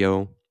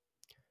ratio,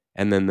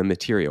 and then the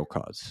material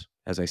cause,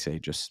 as I say,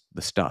 just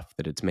the stuff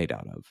that it's made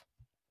out of.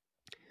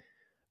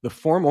 The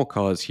formal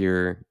cause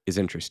here is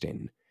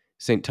interesting.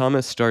 St.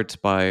 Thomas starts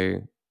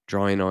by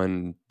drawing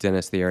on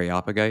Dionysius the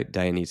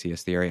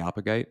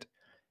Areopagite,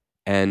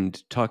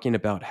 and talking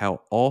about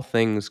how all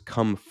things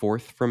come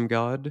forth from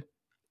God,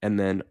 and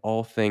then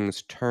all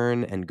things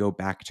turn and go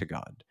back to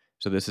God.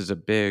 So this is a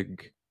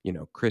big,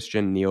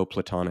 Christian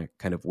Neoplatonic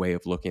kind of way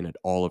of looking at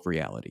all of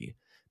reality.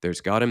 There's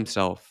God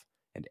himself,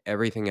 and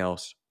everything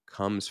else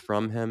comes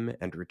from him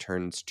and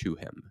returns to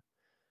him.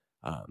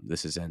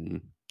 This is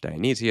in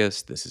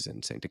Dionysius, this is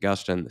in St.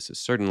 Augustine, this is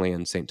certainly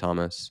in St.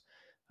 Thomas.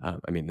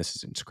 This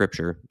is in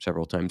Scripture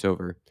several times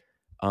over.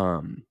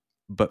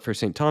 But for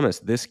St. Thomas,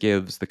 this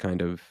gives the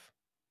kind of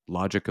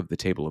logic of the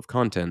table of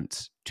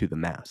contents to the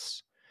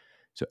Mass.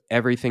 So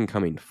everything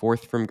coming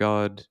forth from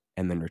God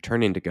and then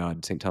returning to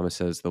God, St. Thomas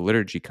says the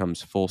liturgy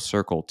comes full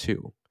circle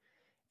too.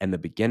 And the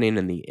beginning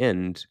and the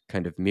end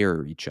kind of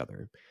mirror each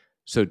other.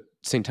 So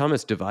St.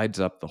 Thomas divides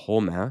up the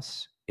whole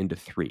Mass into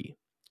three.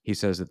 He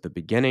says at the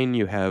beginning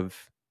you have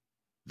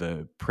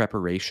the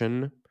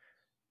preparation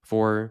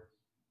for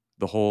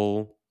the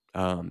whole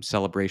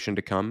celebration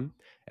to come,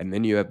 and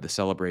then you have the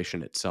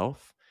celebration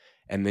itself,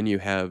 and then you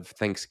have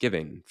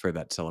thanksgiving for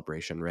that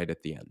celebration right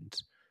at the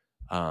end.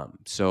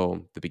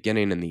 So the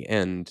beginning and the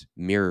end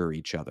mirror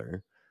each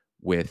other,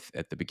 with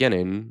at the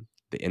beginning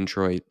the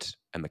introit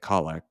and the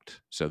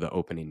collect, so the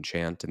opening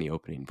chant and the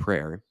opening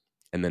prayer,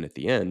 and then at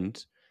the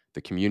end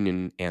the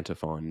communion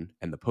antiphon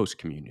and the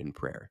post-communion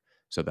prayer.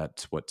 So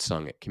that's what's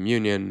sung at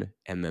communion,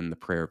 and then the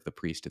prayer of the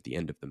priest at the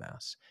end of the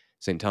Mass.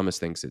 St. Thomas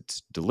thinks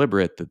it's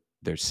deliberate that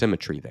there's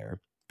symmetry there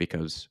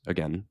because,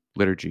 again,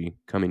 liturgy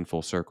coming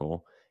full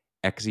circle,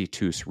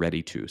 exitus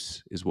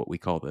reditus is what we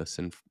call this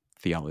in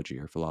theology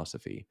or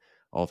philosophy,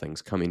 all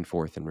things coming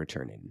forth and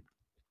returning.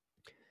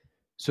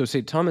 So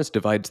St. Thomas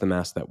divides the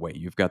Mass that way.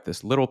 You've got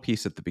this little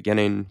piece at the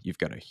beginning, you've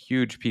got a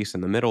huge piece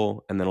in the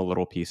middle, and then a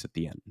little piece at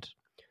the end.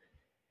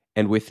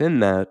 And within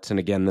that, and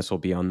again, this will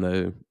be on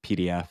the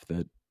PDF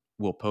that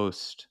we'll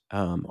post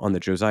on the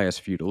Josias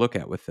for you to look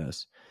at with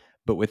this,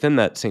 but within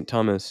that, St.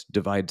 Thomas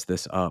divides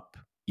this up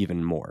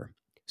even more.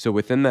 So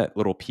within that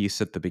little piece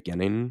at the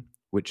beginning,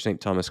 which St.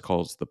 Thomas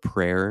calls the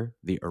prayer,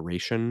 the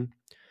oration,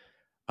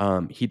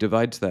 he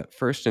divides that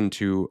first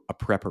into a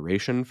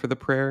preparation for the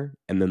prayer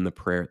and then the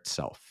prayer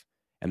itself.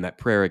 And that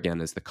prayer,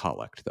 again, is the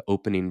collect, the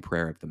opening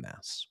prayer of the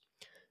Mass.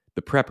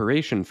 The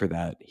preparation for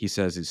that, he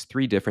says, is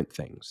three different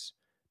things.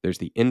 There's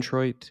the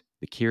introit,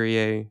 the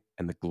Kyrie,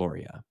 and the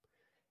Gloria.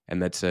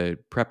 And that's a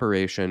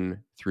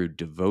preparation through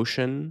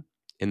devotion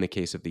in the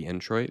case of the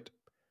introit,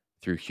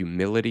 through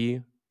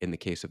humility in the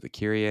case of the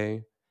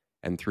Kyrie,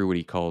 and through what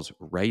he calls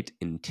right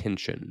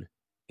intention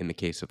in the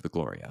case of the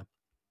Gloria.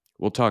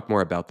 We'll talk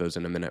more about those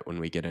in a minute when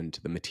we get into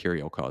the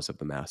material cause of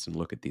the Mass and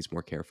look at these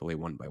more carefully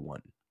one by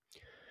one.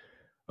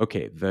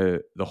 Okay,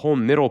 the whole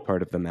middle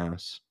part of the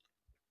Mass,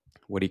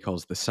 what he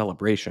calls the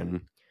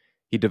celebration,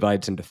 he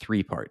divides into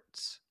three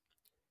parts.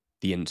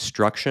 The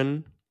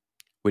instruction,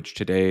 which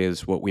today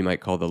is what we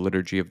might call the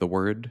liturgy of the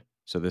word.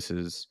 So this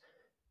is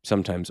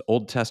sometimes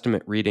Old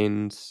Testament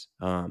readings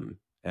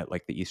at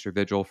like the Easter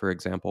Vigil, for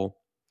example,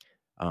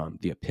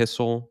 the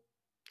epistle,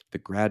 the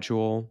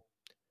gradual,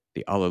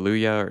 the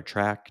Alleluia or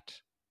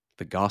tract,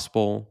 the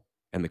gospel,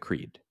 and the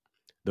creed.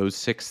 Those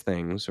six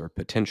things, or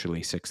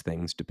potentially six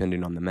things,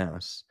 depending on the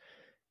Mass,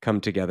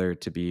 come together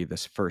to be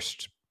this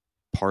first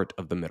part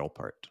of the middle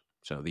part.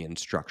 So the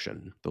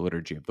instruction, the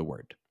liturgy of the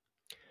word.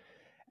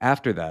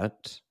 After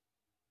that,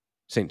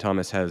 St.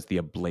 Thomas has the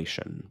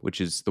oblation,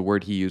 which is the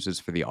word he uses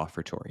for the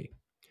offertory.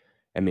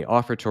 And the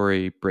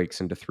offertory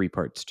breaks into three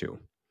parts too.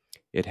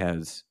 It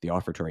has the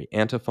offertory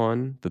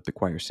antiphon that the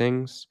choir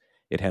sings.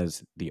 It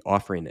has the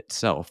offering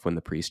itself when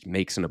the priest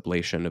makes an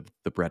oblation of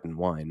the bread and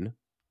wine.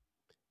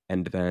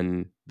 And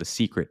then the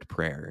secret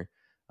prayer,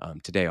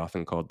 today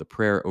often called the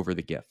prayer over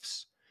the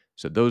gifts.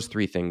 So those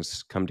three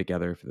things come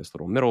together for this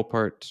little middle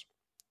part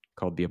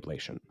called the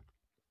oblation.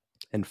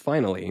 And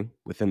finally,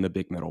 within the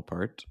big middle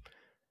part,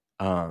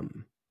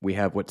 we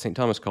have what St.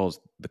 Thomas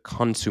calls the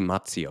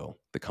consummatio,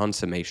 the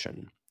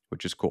consummation,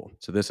 which is cool.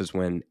 So this is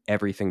when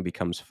everything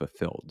becomes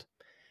fulfilled.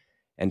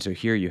 And so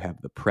here you have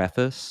the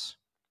preface,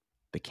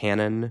 the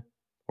canon,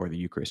 or the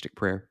Eucharistic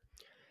prayer,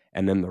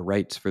 and then the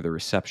rites for the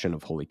reception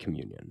of Holy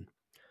Communion.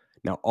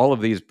 Now, all of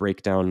these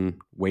break down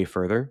way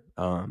further,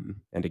 and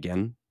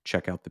again,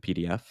 check out the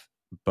PDF.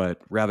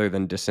 But rather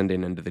than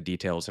descending into the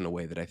details in a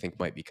way that I think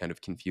might be kind of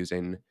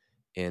confusing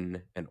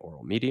in an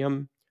oral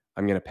medium,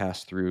 I'm going to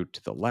pass through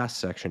to the last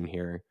section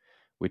here,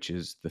 which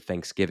is the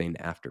Thanksgiving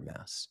after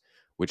Mass,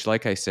 which,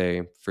 like I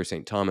say, for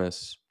St.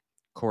 Thomas,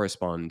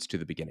 corresponds to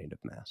the beginning of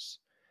Mass.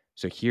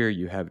 So here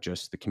you have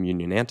just the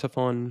communion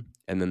antiphon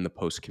and then the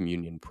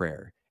post-communion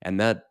prayer. And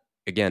that,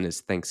 again,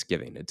 is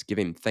thanksgiving. It's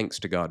giving thanks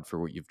to God for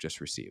what you've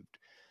just received.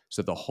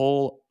 So the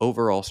whole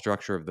overall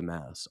structure of the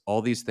Mass,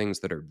 all these things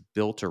that are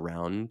built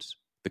around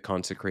the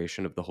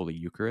consecration of the Holy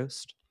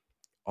Eucharist,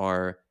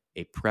 are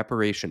a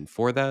preparation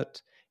for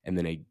that and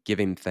then a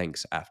giving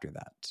thanks after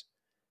that.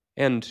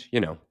 And,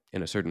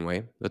 in a certain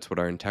way, that's what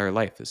our entire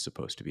life is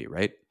supposed to be,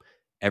 right?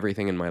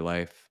 Everything in my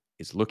life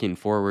is looking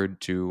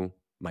forward to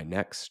my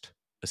next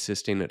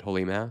assisting at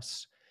Holy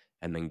Mass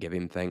and then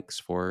giving thanks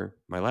for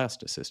my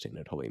last assisting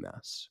at Holy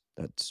Mass.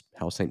 That's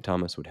how St.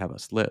 Thomas would have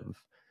us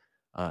live.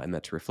 And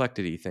that's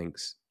reflected, he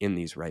thinks, in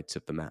these rites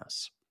of the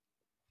Mass.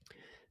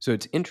 So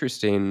it's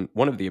interesting.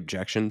 One of the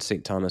objections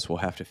St. Thomas will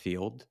have to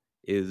field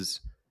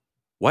is,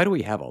 why do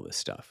we have all this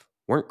stuff?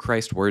 Weren't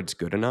Christ's words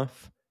good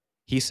enough?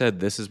 He said,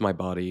 "This is my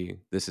body,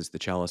 this is the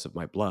chalice of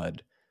my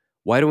blood."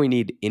 Why do we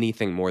need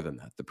anything more than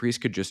that? The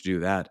priest could just do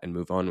that and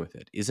move on with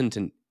it. Isn't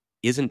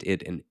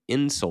it an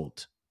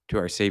insult to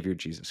our Savior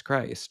Jesus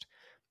Christ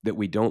that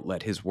we don't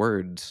let his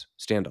words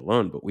stand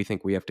alone, but we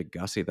think we have to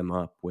gussy them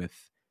up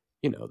with,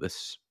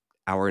 this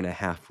hour and a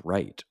half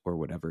rite or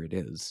whatever it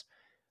is,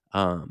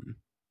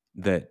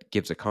 that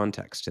gives a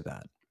context to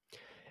that.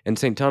 And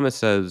St. Thomas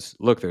says,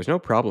 look, there's no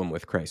problem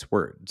with Christ's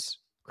words.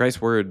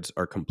 Christ's words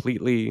are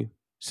completely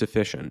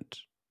sufficient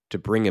to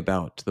bring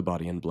about the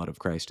body and blood of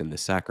Christ in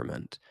this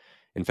sacrament.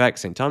 In fact,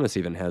 St. Thomas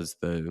even has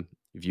the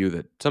view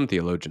that some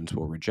theologians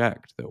will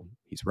reject, though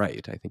he's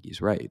right, I think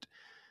he's right,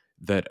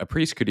 that a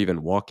priest could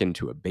even walk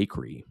into a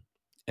bakery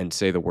and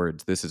say the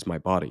words, "This is my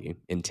body,"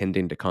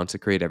 intending to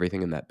consecrate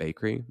everything in that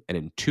bakery, and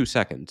in 2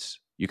 seconds,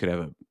 you could have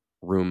a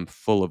room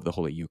full of the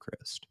Holy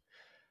Eucharist.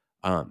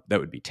 That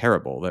would be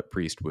terrible. That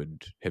priest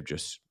would have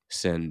just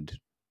sinned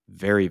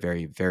very,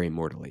 very, very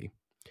mortally.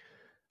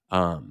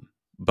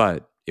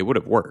 But it would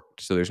have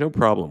worked. So there's no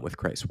problem with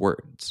Christ's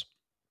words.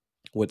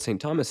 What St.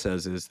 Thomas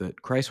says is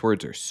that Christ's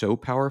words are so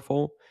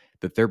powerful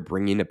that they're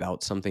bringing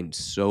about something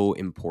so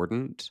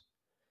important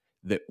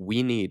that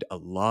we need a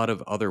lot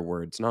of other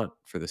words, not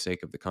for the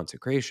sake of the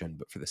consecration,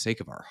 but for the sake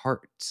of our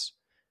hearts,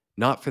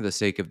 not for the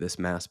sake of this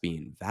Mass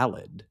being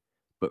valid,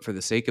 but for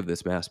the sake of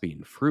this Mass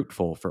being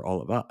fruitful for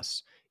all of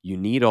us. You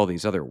need all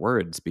these other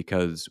words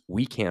because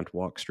we can't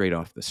walk straight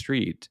off the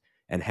street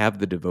and have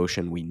the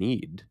devotion we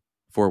need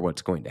for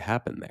what's going to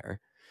happen there.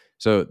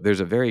 So there's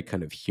a very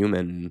kind of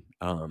human,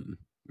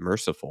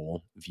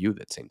 merciful view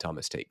that St.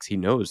 Thomas takes. He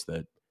knows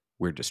that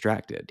we're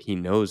distracted. He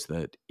knows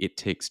that it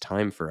takes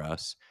time for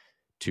us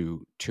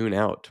to tune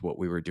out what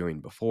we were doing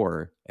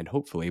before. And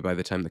hopefully, by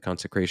the time the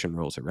consecration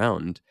rolls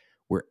around,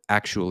 we're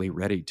actually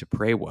ready to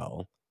pray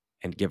well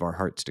and give our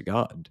hearts to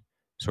God.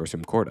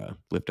 Sorsum corda,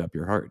 lift up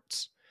your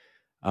hearts.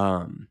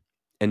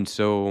 And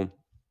so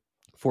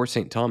for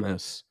St.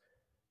 Thomas,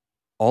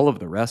 all of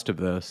the rest of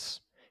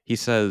this, he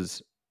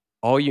says,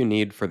 all you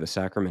need for the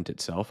sacrament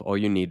itself, all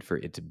you need for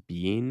its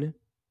being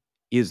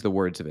is the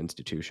words of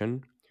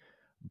institution.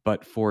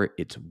 But for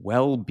its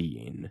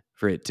well-being,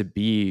 for it to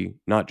be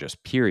not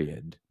just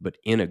period, but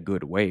in a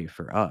good way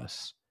for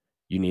us,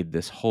 you need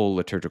this whole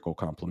liturgical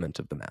complement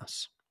of the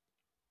Mass.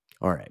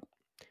 All right.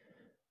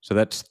 So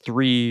that's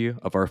 3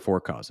 of our 4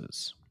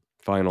 causes: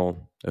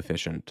 final,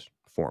 efficient,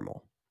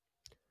 formal.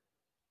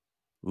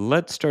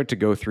 Let's start to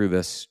go through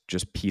this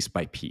just piece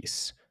by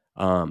piece.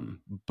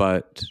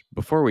 But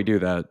before we do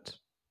that,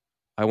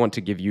 I want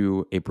to give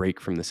you a break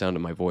from the sound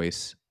of my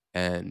voice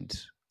and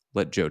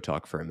let Joe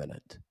talk for a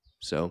minute.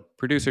 So,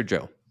 producer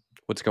Joe,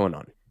 what's going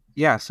on?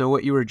 Yeah, so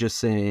what you were just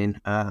saying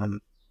on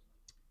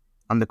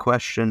the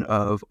question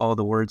of all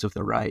the words of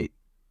the rite,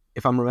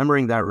 if I'm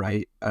remembering that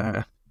right,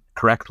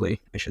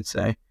 correctly, I should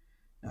say,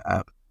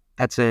 uh,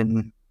 that's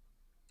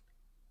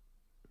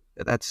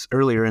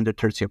earlier in the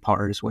Tertia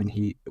Pars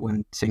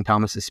when St.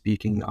 Thomas is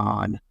speaking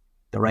on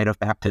the rite of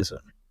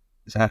baptism.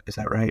 Is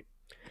that right?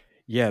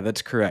 Yeah,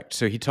 that's correct.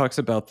 So he talks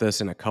about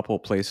this in a couple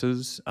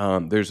places.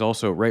 There's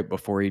also, right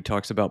before he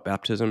talks about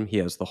baptism, he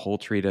has the whole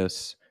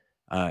treatise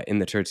in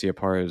the Tertia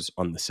Pars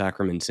on the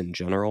sacraments in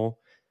general.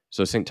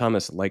 So St.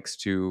 Thomas likes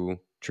to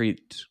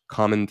treat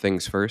common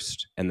things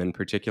first and then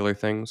particular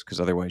things,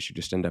 because otherwise you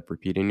just end up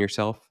repeating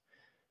yourself,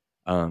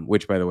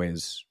 which, by the way,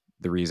 is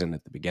the reason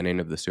at the beginning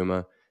of the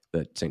Summa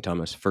that St.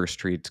 Thomas first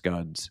treats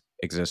God's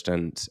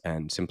existence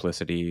and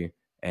simplicity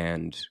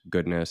and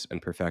goodness and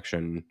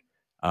perfection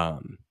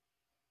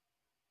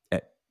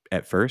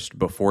at first,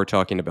 before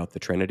talking about the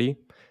Trinity,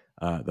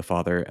 the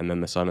Father and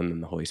then the Son and then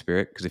the Holy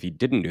Spirit. Because if he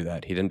didn't do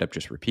that, he'd end up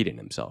just repeating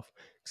himself,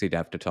 because he'd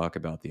have to talk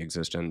about the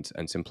existence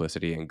and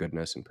simplicity and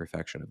goodness and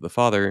perfection of the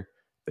Father,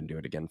 then do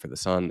it again for the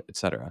Son,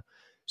 etc.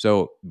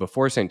 So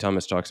before St.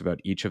 Thomas talks about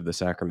each of the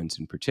sacraments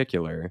in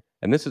particular,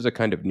 and this is a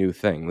kind of new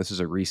thing, this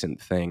is a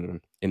recent thing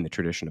in the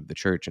tradition of the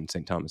Church in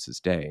St. Thomas's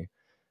day,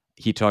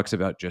 he talks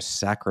about just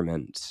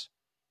sacraments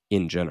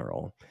in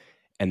general.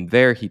 And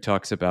there he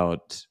talks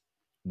about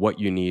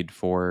what you need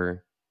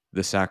for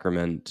the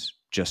sacrament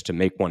just to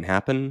make one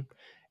happen,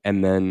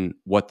 and then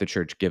what the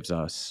Church gives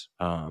us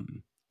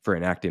for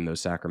enacting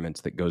those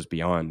sacraments that goes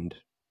beyond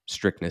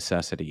strict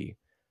necessity.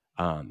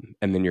 And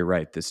then you're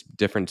right, this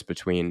difference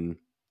between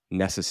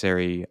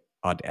necessary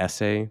ad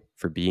esse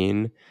for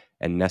being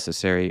and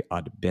necessary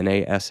ad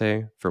bene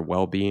esse for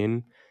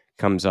well-being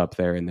comes up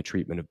there in the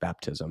treatment of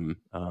baptism,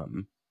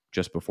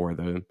 just before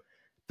the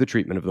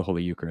treatment of the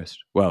Holy Eucharist.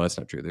 Well, that's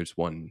not true. There's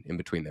one in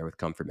between there with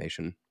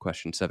confirmation.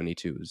 Question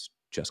 72 is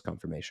just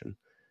confirmation.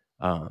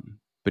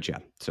 But yeah,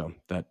 so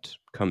that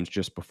comes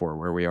just before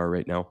where we are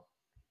right now.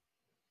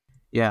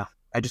 Yeah,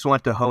 I just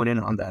want to hone in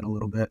on that a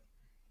little bit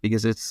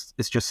because it's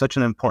just such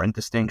an important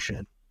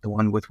distinction, the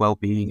one with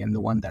well-being and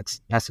the one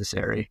that's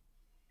necessary,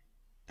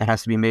 that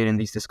has to be made in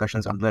these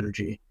discussions on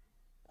liturgy.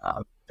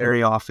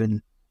 Very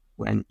often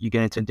when you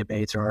get into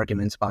debates or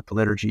arguments about the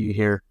liturgy, you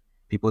hear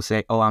people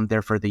say, oh, I'm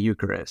there for the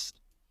Eucharist,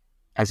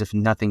 as if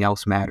nothing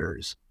else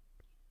matters.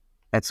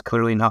 That's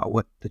clearly not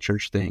what the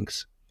Church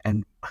thinks,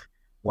 and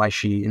why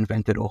she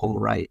invented a whole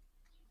rite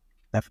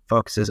that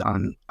focuses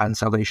on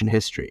salvation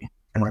history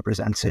and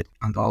represents it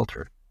on the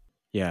altar.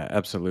 Yeah,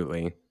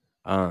 absolutely.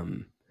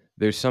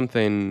 There's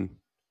something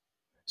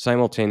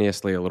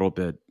simultaneously a little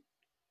bit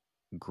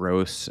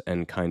gross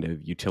and kind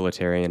of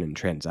utilitarian and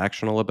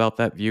transactional about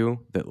that view,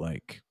 that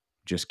like,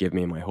 just give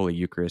me my Holy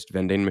Eucharist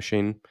vending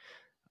machine,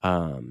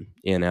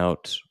 in,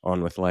 out,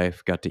 on with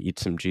life, got to eat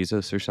some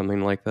Jesus or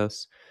something like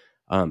this.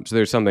 So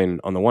there's something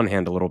on the one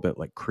hand a little bit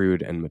like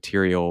crude and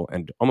material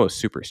and almost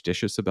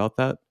superstitious about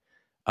that.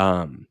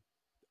 Um,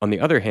 on the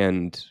other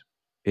hand,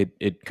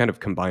 it kind of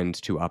combines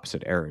two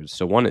opposite errors.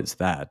 So one is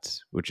that,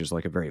 which is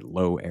like a very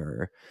low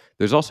error.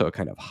 There's also a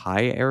kind of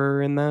high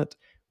error in that,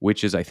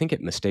 which is, I think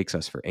it mistakes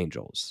us for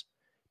angels.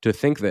 To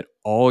think that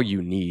all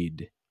you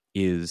need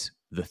is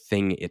the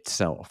thing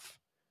itself,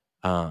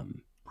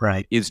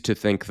 Right. is to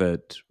think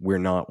that we're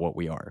not what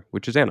we are,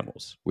 which is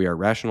animals. We are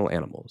rational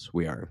animals.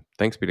 We are,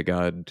 thanks be to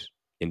God,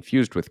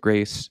 infused with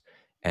grace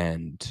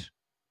and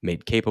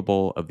made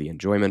capable of the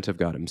enjoyment of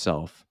God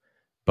himself.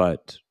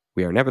 But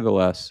we are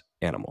nevertheless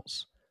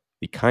animals.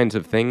 The kinds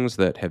of things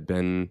that have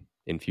been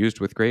infused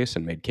with grace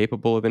and made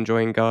capable of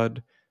enjoying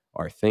God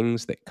are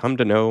things that come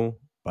to know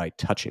by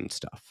touching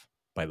stuff,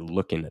 by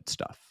looking at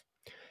stuff.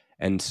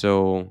 And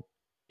so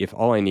if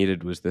all I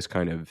needed was this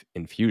kind of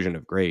infusion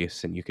of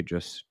grace, and you could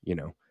just,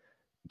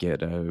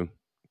 get a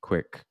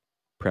quick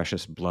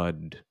precious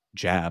blood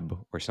jab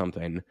or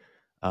something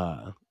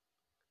uh,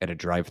 at a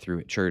drive-through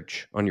at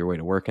church on your way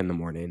to work in the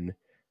morning,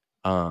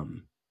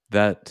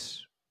 that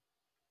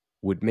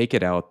would make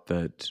it out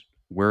that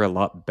we're a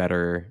lot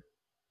better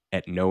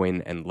at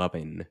knowing and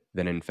loving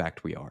than in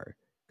fact we are,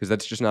 because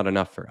that's just not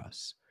enough for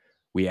us.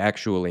 We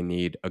actually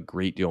need a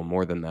great deal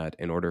more than that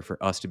in order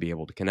for us to be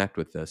able to connect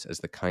with this as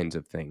the kinds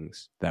of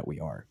things that we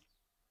are.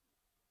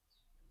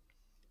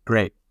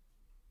 Great.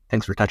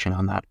 Thanks for touching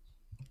on that.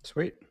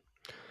 Sweet.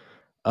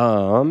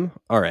 All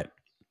right.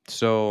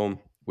 So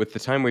with the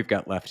time we've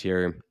got left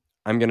here,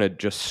 I'm gonna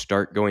just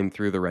start going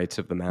through the rites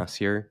of the Mass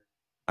here.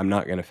 I'm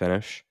not gonna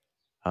finish.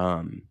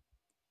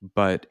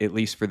 But at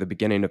least for the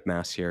beginning of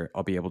Mass here,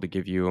 I'll be able to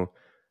give you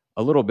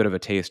a little bit of a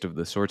taste of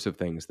the sorts of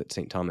things that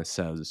St. Thomas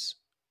says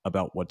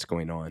about what's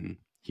going on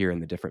here in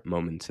the different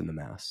moments in the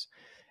Mass.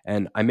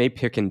 And I may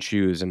pick and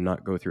choose and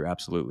not go through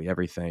absolutely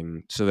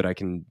everything so that I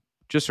can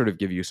just sort of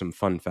give you some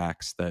fun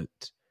facts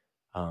that,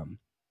 um,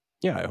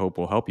 I hope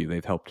will help you.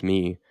 They've helped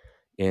me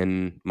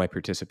in my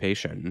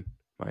participation,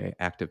 my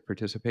active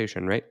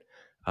participation, right?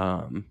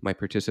 My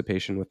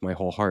participation with my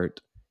whole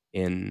heart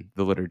in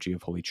the liturgy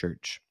of Holy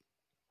Church.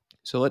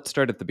 So let's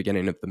start at the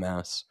beginning of the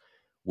Mass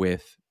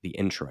with the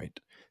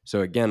introit.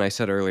 So again, I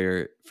said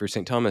earlier, for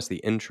St. Thomas, the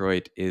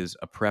introit is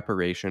a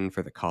preparation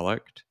for the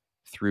collect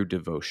through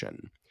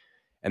devotion.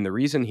 And the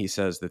reason he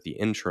says that the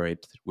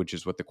introit, which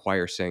is what the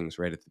choir sings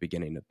right at the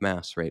beginning of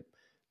Mass, right?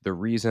 The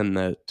reason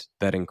that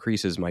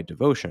increases my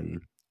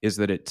devotion is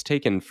that it's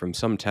taken from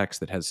some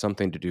text that has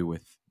something to do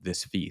with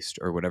this feast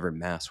or whatever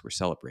Mass we're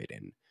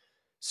celebrating.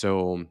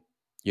 So,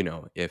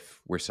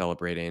 if we're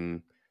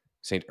celebrating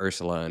St.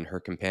 Ursula and her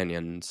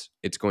companions,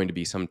 it's going to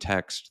be some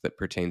text that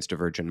pertains to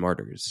virgin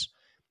martyrs.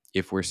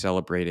 If we're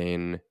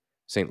celebrating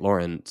St.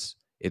 Lawrence,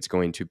 it's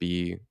going to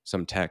be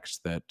some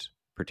text that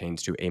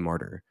pertains to a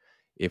martyr.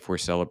 If we're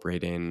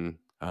celebrating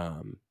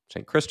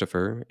St.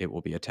 Christopher, it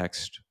will be a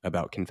text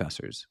about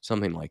confessors,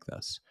 something like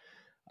this.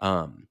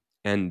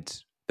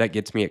 And that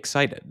gets me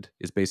excited,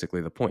 is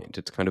basically the point.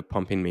 It's kind of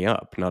pumping me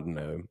up, not in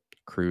a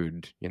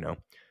crude,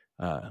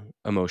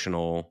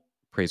 emotional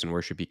praise and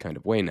worshipy kind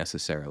of way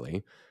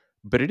necessarily,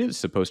 but it is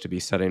supposed to be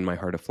setting my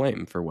heart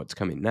aflame for what's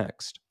coming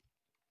next.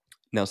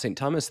 Now, St.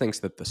 Thomas thinks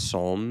that the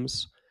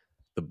Psalms,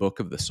 the book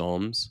of the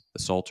Psalms,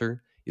 the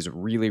Psalter, is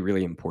really,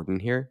 really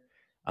important here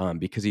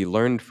because he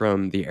learned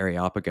from the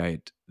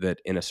Areopagite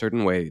that in a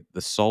certain way,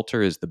 the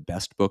Psalter is the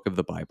best book of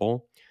the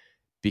Bible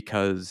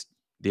because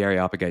the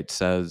Areopagite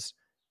says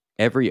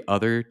every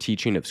other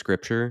teaching of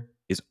Scripture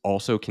is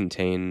also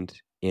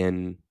contained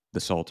in the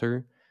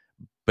Psalter,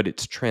 but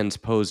it's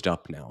transposed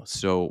up now.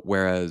 So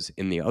whereas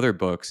in the other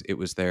books, it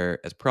was there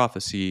as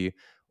prophecy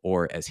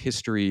or as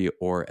history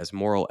or as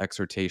moral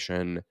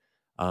exhortation,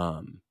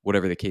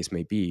 whatever the case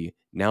may be,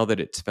 now that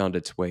it's found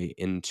its way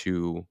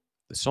into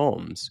the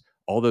Psalms,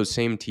 all those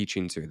same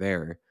teachings are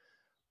there,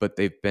 but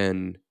they've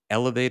been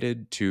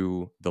elevated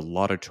to the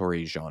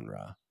laudatory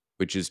genre,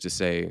 which is to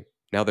say,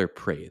 now they're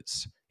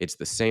praise. It's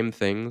the same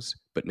things,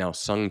 but now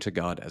sung to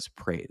God as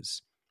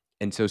praise.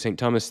 And so St.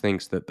 Thomas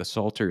thinks that the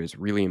Psalter is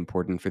really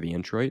important for the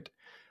introit.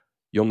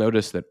 You'll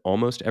notice that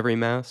almost every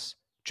Mass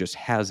just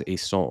has a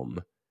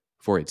psalm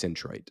for its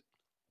introit.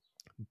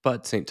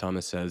 But St.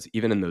 Thomas says,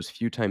 even in those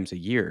few times a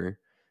year,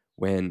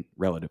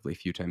 relatively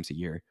few times a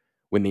year,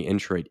 when the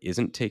introit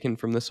isn't taken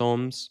from the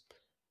Psalms,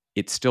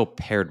 it's still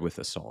paired with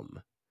a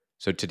psalm.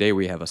 So today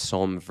we have a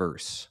psalm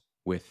verse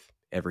with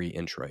every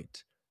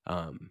introit.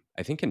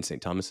 I think in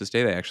St. Thomas's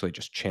day, they actually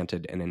just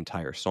chanted an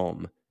entire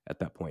psalm at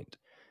that point.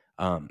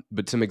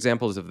 But some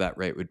examples of that,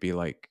 right, would be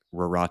like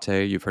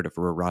Rorate. You've heard of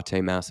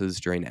Rorate masses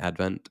during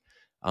Advent.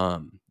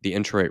 The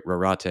introit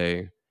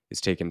Rorate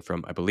is taken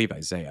from, I believe,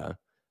 Isaiah,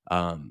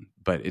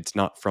 but it's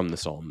not from the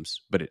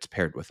Psalms, but it's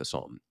paired with a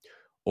psalm.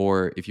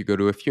 Or if you go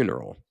to a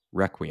funeral,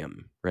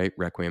 Requiem, right,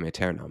 Requiem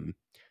Aeternam,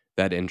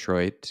 that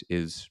introit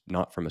is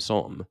not from a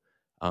psalm.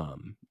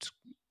 It's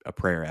a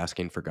prayer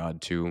asking for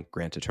God to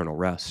grant eternal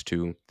rest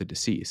to the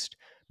deceased,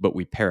 but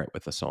we pair it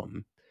with a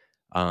psalm.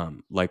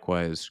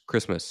 Likewise,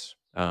 Christmas,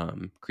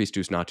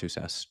 Christus natus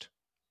est,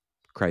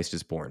 Christ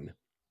is born.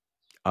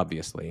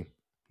 Obviously,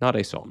 not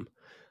a psalm,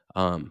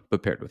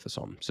 but paired with a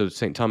psalm. So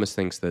St. Thomas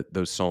thinks that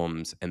those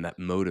psalms and that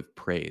mode of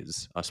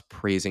praise, us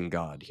praising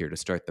God here to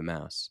start the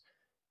Mass,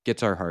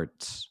 gets our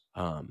hearts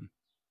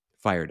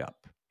fired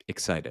up,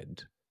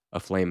 excited,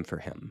 aflame for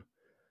Him.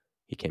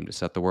 He came to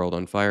set the world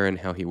on fire, and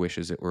how He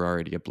wishes it were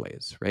already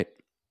ablaze, right?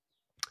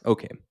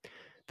 Okay.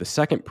 The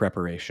second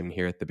preparation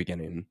here at the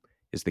beginning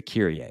is the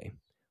Kyrie,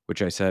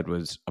 which I said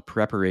was a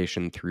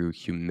preparation through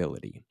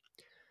humility.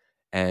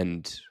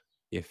 And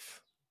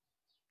if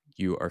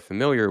you are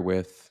familiar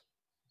with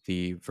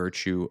the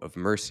virtue of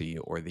mercy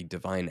or the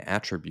divine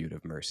attribute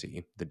of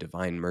mercy, the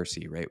divine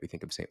mercy, right? We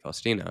think of St.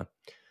 Faustina.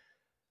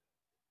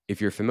 If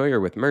you're familiar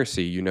with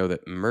mercy, you know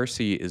that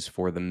mercy is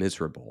for the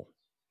miserable.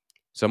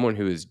 Someone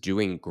who is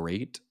doing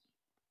great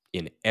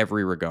in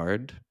every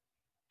regard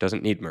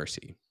doesn't need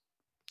mercy.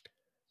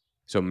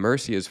 So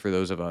mercy is for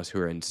those of us who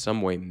are in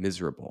some way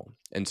miserable.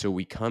 And so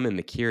we come in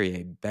the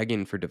Kyrie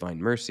begging for divine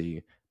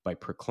mercy by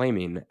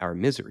proclaiming our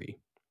misery.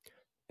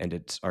 And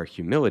it's our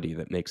humility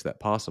that makes that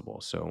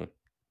possible. So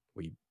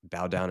we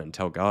bow down and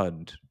tell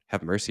God,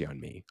 have mercy on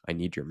me. I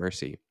need your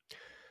mercy.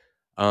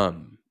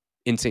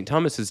 In St.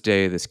 Thomas's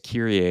day, this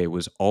Kyrie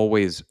was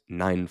always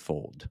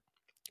ninefold.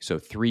 So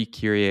 3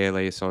 Kyrie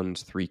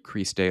eleisons, 3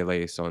 Christe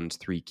eleisons,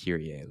 3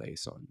 Kyrie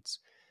eleisons.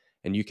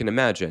 And you can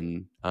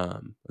imagine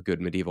a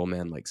good medieval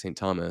man like St.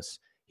 Thomas,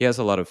 he has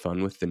a lot of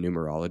fun with the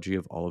numerology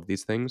of all of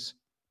these things.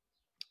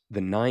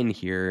 The 9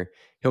 here,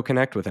 he'll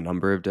connect with a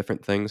number of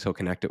different things. He'll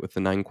connect it with the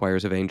 9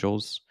 choirs of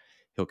angels.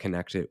 He'll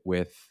connect it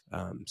with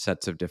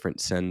sets of different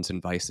sins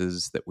and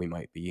vices that we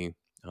might be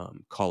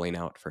calling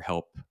out for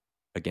help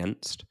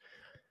against.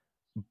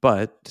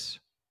 But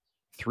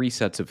 3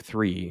 sets of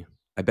 3,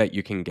 I bet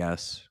you can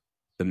guess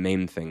the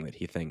main thing that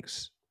he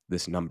thinks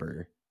this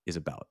number is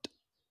about.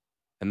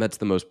 And that's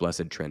the most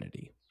blessed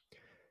Trinity.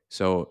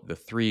 So the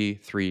 3,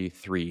 3,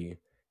 3,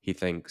 he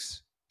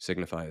thinks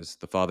signifies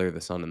the Father,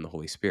 the Son, and the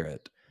Holy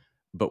Spirit.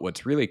 But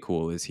what's really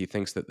cool is he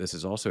thinks that this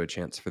is also a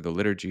chance for the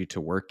liturgy to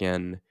work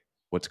in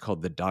what's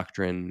called the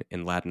doctrine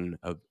in Latin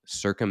of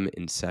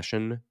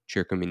circumincession,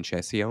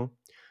 circumincessio,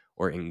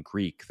 or in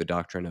Greek, the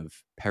doctrine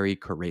of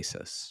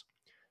perichoresis.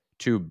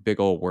 2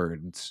 big old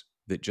words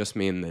that just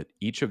mean that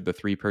each of the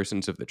 3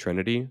 persons of the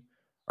Trinity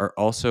are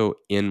also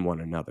in one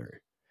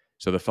another.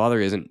 So the Father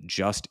isn't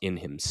just in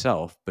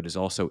himself, but is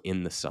also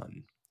in the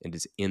Son and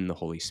is in the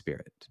Holy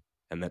Spirit.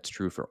 And that's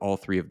true for all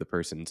 3 of the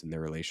persons and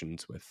their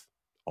relations with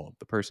all of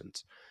the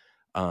persons,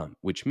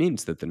 which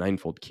means that the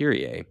ninefold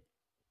Kyrie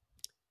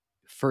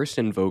first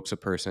invokes a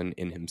person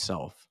in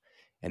himself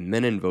and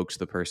then invokes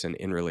the person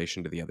in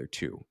relation to the other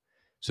 2.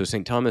 So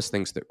St. Thomas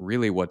thinks that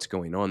really what's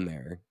going on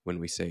there when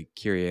we say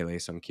Kyrie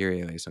eleison,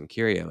 Kyrie eleison,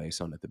 Kyrie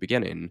eleison at the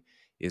beginning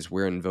is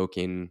we're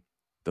invoking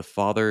the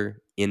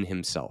Father in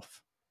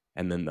himself,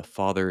 and then the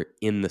Father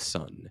in the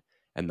Son,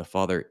 and the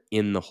Father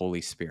in the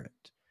Holy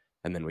Spirit.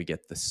 And then we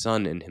get the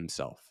Son in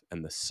himself,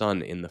 and the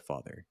Son in the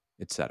Father,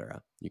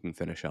 etc. You can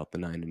finish out the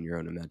 9 in your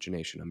own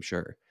imagination, I'm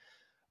sure.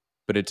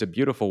 But it's a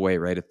beautiful way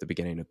right at the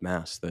beginning of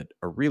Mass that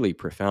a really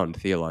profound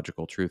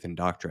theological truth and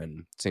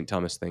doctrine, St.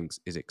 Thomas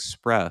thinks, is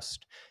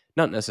expressed,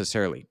 not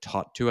necessarily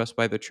taught to us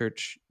by the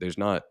Church. There's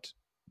not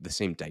the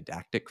same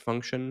didactic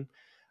function.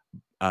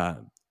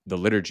 The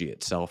liturgy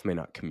itself may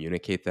not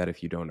communicate that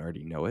if you don't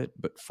already know it.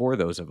 But for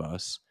those of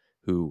us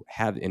who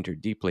have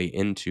entered deeply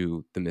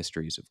into the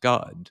mysteries of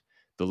God,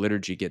 the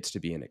liturgy gets to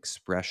be an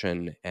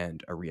expression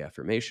and a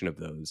reaffirmation of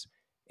those,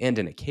 and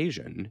an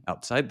occasion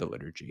outside the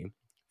liturgy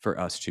for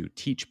us to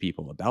teach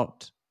people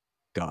about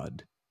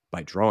God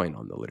by drawing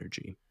on the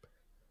liturgy.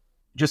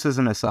 Just as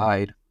an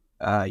aside,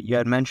 you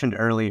had mentioned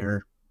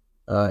earlier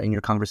in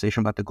your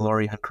conversation about the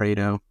Gloria and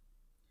Credo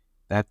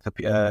that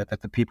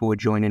the people would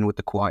join in with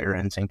the choir,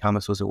 and St.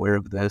 Thomas was aware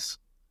of this.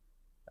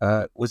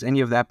 Was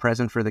any of that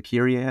present for the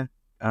Kyrie,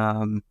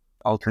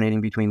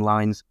 alternating between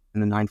lines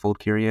in the ninefold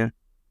Kyrie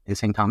in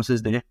St.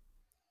 Thomas's day?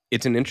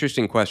 It's an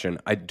interesting question.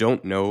 I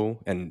don't know,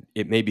 and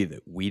it may be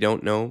that we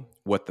don't know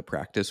what the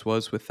practice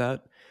was with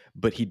that,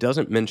 but he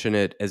doesn't mention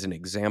it as an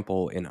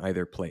example in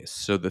either place.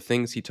 So the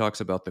things he talks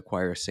about the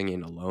choir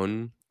singing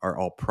alone are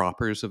all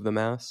propers of the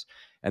Mass,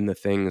 and the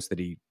things that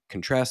he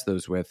contrasts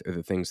those with are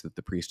the things that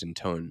the priest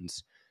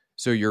intones.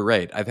 So you're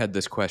right. I've had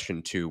this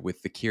question too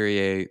with the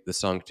Kyrie, the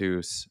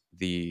Sanctus,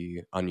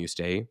 the Agnus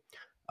Dei.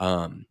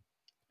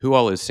 Who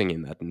all is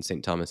singing that in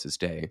St. Thomas's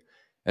day?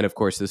 And of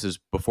course, this is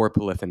before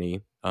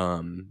polyphony.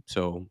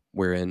 So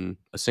we're in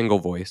a single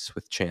voice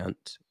with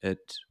chant at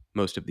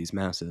most of these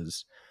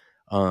masses.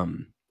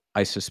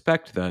 I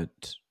suspect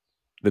that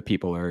the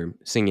people are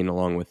singing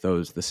along with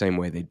those the same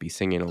way they'd be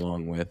singing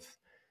along with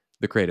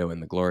the Credo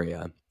and the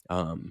Gloria.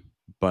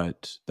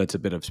 But that's a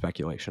bit of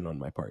speculation on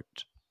my part.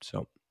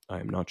 So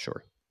I'm not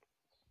sure.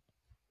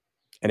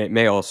 And it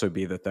may also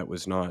be that that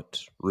was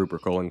not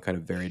rubrical and kind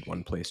of varied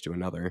one place to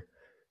another,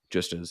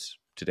 just as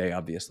today,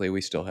 obviously,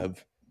 we still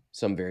have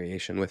some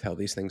variation with how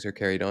these things are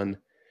carried on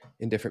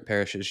in different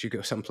parishes. You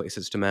go some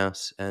places to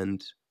Mass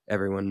and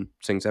everyone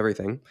sings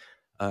everything,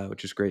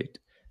 which is great.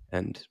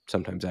 And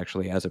sometimes,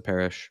 actually, as a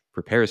parish,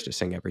 prepares to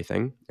sing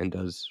everything and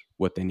does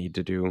what they need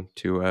to do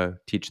to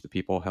teach the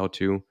people how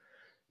to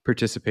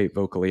participate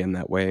vocally in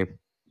that way.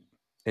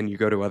 And you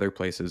go to other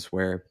places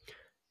where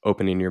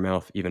opening your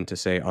mouth, even to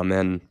say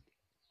Amen,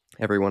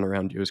 everyone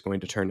around you is going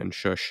to turn and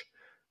shush.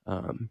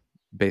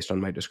 Based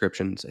on my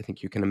descriptions, I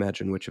think you can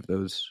imagine which of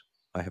those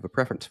I have a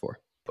preference for.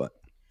 But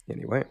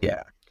anyway.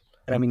 Yeah.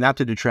 And I mean, not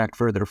to detract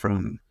further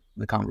from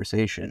the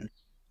conversation,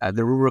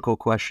 the rubrical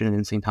question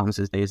in St.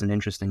 Thomas's day is an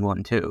interesting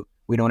one, too.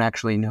 We don't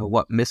actually know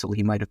what missal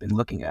he might have been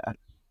looking at.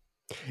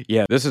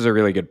 Yeah, this is a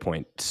really good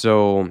point.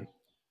 So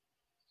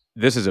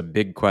this is a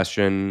big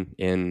question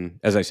in,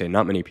 as I say,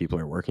 not many people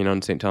are working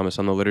on St. Thomas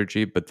on the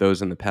liturgy, but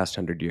those in the past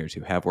 100 years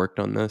who have worked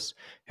on this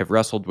have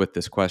wrestled with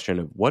this question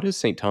of what is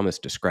St. Thomas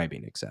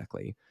describing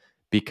exactly?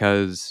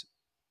 Because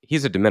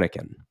he's a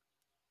Dominican.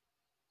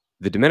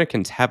 The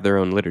Dominicans have their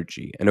own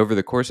liturgy, and over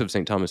the course of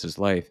St. Thomas's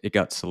life, it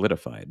got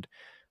solidified.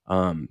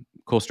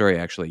 Cool story,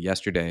 actually.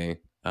 Yesterday,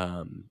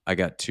 I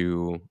got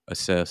to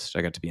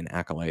be an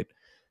acolyte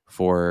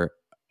for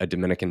a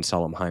Dominican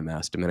Solemn High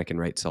Mass, Dominican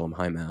Rite Solemn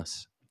High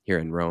Mass here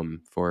in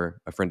Rome for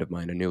a friend of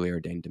mine, a newly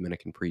ordained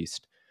Dominican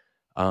priest.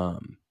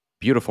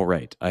 Beautiful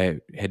rite. I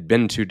had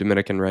been to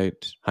Dominican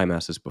Rite High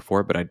Masses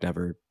before, but I'd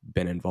never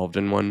been involved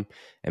in one.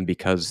 And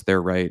because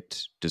their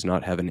rite does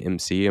not have an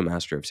MC, a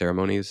Master of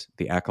Ceremonies,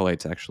 the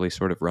acolytes actually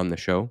sort of run the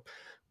show,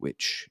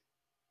 which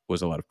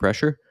was a lot of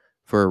pressure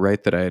for a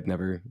rite that I had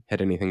never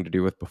had anything to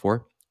do with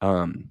before.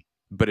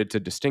 But it's a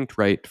distinct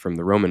rite from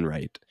the Roman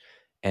rite.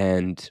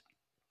 And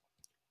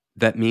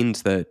that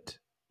means that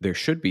there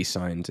should be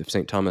signs, if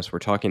St. Thomas were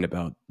talking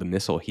about the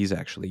missal he's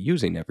actually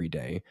using every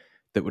day,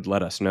 that would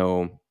let us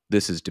know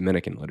this is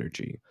Dominican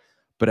liturgy.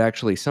 But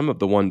actually, some of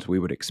the ones we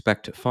would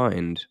expect to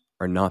find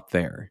are not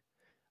there.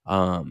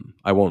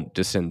 I won't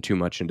descend too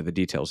much into the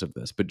details of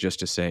this, but just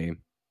to say,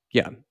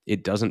 yeah,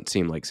 it doesn't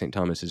seem like St.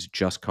 Thomas is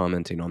just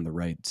commenting on the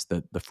rites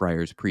that the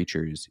friars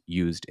preachers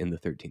used in the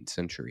 13th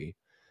century.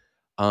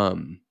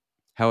 Um,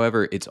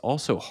 However, it's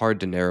also hard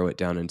to narrow it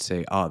down and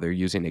say, they're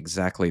using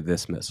exactly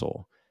this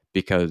missal,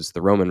 because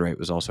the Roman rite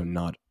was also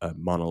not a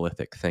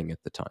monolithic thing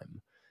at the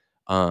time.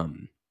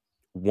 Um,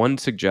 One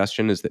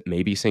suggestion is that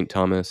maybe St.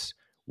 Thomas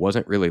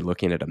wasn't really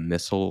looking at a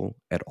missal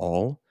at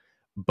all,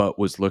 but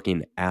was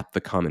looking at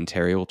the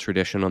commentarial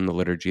tradition on the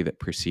liturgy that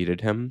preceded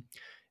him.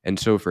 And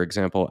so, for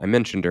example, I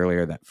mentioned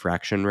earlier that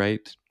fraction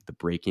rite, the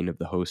breaking of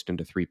the host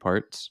into three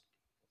parts.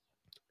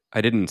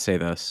 I didn't say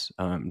this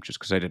just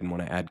because I didn't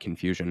want to add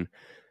confusion,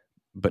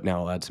 but now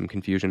I'll add some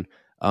confusion.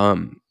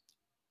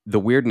 The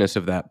weirdness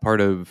of that,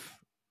 part of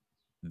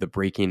the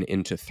breaking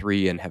into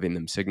three and having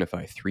them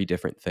signify three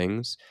different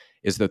things,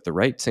 is that the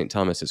rite St.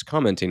 Thomas is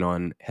commenting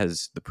on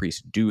has the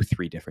priest do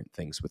three different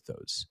things with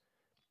those,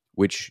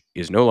 which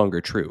is no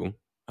longer true.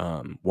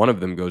 One of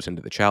them goes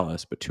into the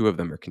chalice, but two of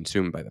them are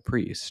consumed by the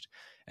priest.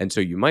 And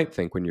so you might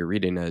think when you're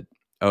reading it,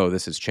 oh,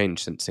 this has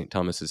changed since St.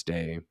 Thomas's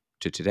day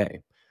to today.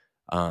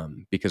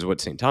 Because what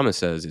St. Thomas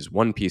says is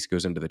one piece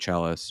goes into the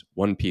chalice,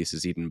 one piece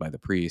is eaten by the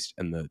priest,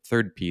 and the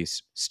third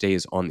piece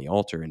stays on the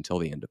altar until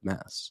the end of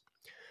Mass.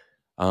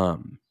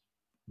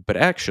 But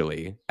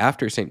actually,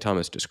 after St.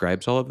 Thomas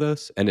describes all of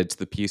this, and it's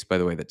the piece, by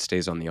the way, that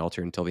stays on the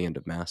altar until the end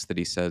of Mass that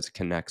he says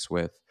connects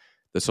with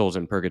the souls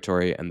in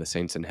purgatory and the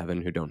saints in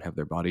heaven who don't have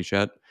their bodies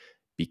yet,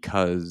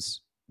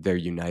 because they're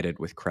united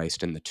with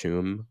Christ in the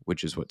tomb,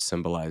 which is what's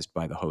symbolized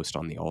by the host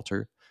on the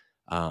altar.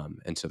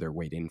 And so they're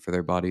waiting for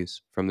their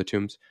bodies from the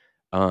tombs.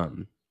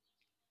 But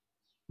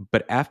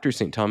after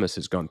St. Thomas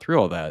has gone through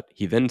all that,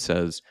 he then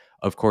says,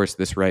 of course,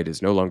 this rite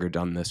is no longer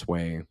done this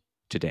way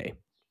today,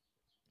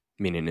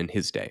 meaning in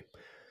his day.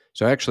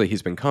 So actually,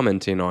 he's been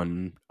commenting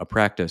on a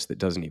practice that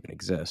doesn't even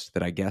exist,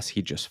 that I guess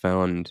he just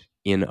found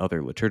in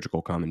other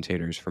liturgical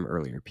commentators from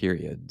earlier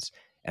periods.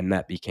 And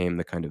that became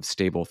the kind of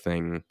stable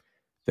thing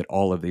that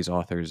all of these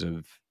authors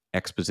of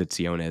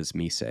expositiones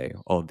missae,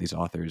 all of these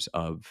authors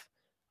of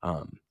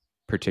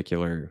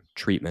particular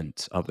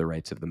treatments of the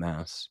rites of the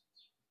Mass,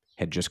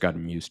 had just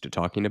gotten used to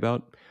talking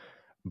about.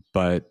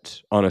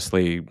 But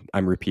honestly,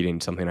 I'm repeating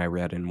something I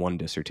read in one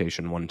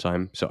dissertation one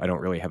time, so I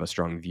don't really have a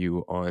strong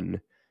view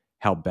on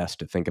how best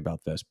to think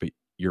about this. But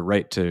you're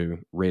right to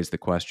raise the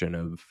question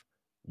of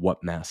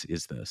what Mass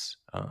is this?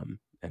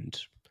 And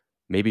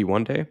maybe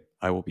one day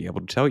I will be able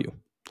to tell you,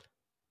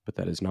 but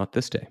that is not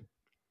this day.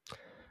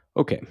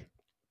 Okay,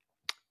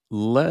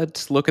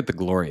 let's look at the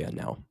Gloria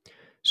now.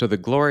 So the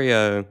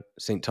Gloria,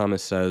 St.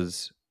 Thomas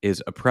says,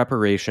 is a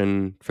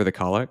preparation for the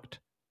collect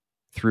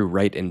through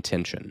right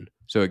intention.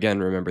 So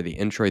again, remember the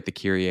introit, the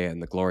Kyrie,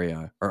 and the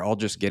Gloria are all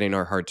just getting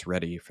our hearts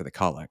ready for the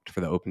collect,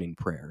 for the opening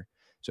prayer.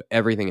 So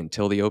everything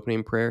until the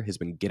opening prayer has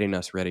been getting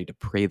us ready to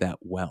pray that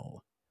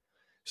well.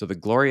 So the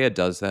Gloria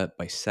does that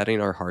by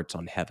setting our hearts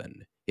on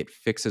heaven. It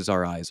fixes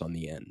our eyes on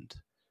the end.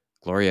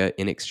 Gloria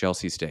in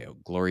excelsis Deo,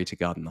 glory to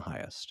God in the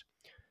highest.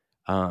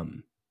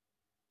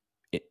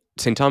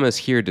 St. Thomas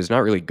here does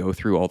not really go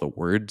through all the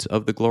words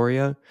of the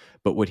Gloria,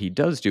 but what he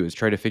does do is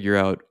try to figure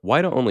out,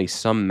 why do only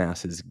some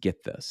Masses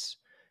get this?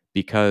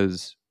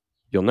 Because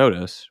you'll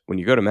notice when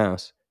you go to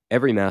Mass,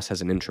 every Mass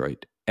has an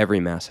introit, every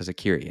Mass has a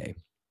Kyrie.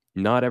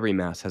 Not every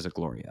Mass has a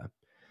Gloria.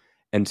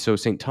 And so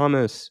St.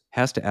 Thomas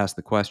has to ask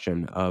the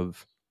question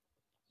of,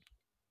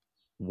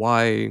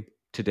 why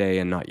today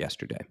and not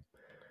yesterday?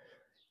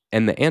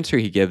 And the answer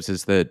he gives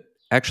is that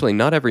actually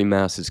not every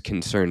Mass is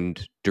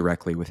concerned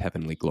directly with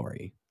heavenly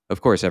glory. Of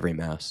course, every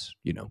Mass,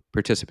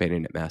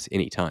 participating at Mass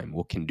anytime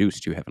will conduce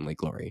to heavenly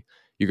glory.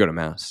 You go to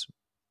Mass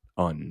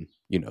on,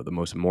 the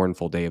most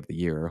mournful day of the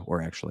year,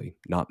 or actually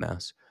not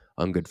Mass,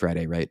 on Good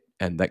Friday, right?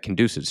 And that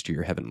conduces to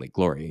your heavenly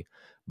glory.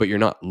 But you're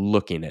not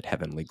looking at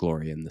heavenly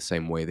glory in the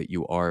same way that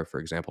you are, for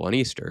example, on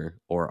Easter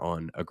or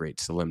on a great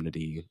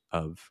solemnity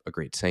of a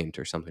great saint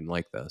or something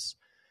like this.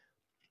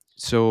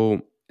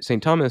 So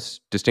St. Thomas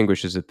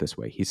distinguishes it this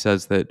way. He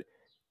says that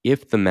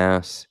if the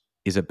Mass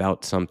is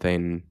about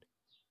something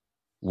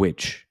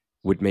which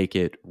would make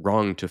it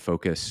wrong to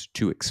focus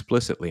too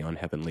explicitly on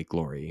heavenly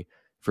glory.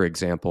 For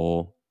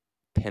example,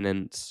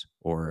 penance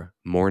or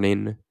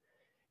mourning.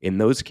 In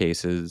those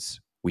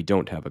cases, we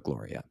don't have a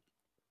Gloria.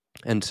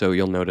 And so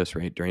you'll notice,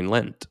 right, during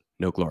Lent,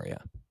 no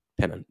Gloria,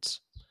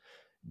 penance.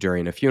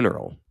 During a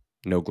funeral,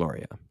 no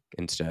Gloria.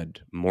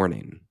 Instead,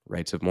 mourning,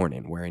 rites of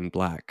mourning, wearing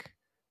black,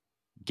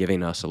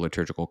 giving us a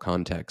liturgical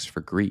context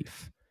for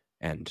grief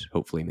and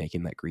hopefully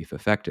making that grief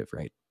effective,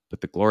 right?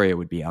 But the Gloria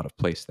would be out of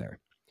place there.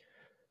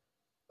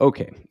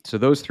 Okay, so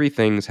those three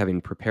things having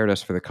prepared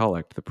us for the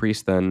collect, the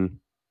priest then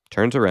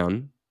turns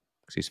around,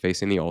 because he's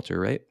facing the altar,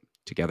 right?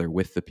 Together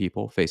with the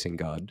people, facing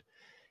God.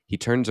 He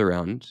turns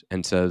around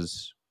and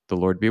says, "The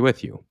Lord be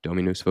with you,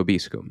 Dominus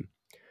vobiscum."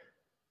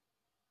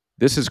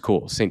 This is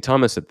cool. St.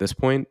 Thomas at this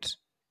point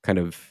kind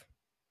of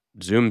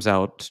zooms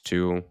out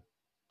to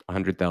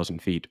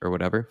 100,000 feet or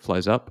whatever,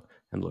 flies up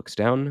and looks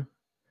down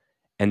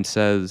and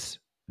says,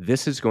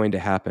 this is going to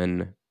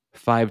happen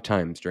 5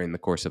 times during the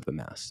course of the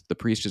Mass. The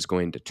priest is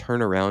going to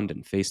turn around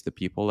and face the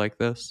people like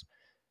this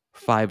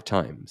 5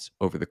 times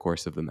over the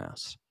course of the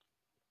Mass.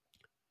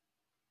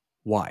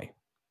 Why?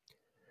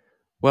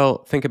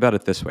 Well, think about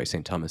it this way,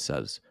 St. Thomas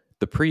says.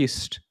 The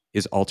priest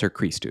is alter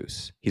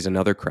Christus. He's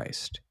another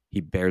Christ.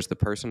 He bears the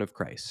person of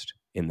Christ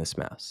in this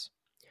Mass.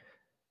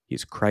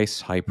 He's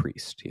Christ's high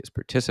priest. He is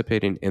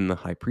participating in the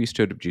high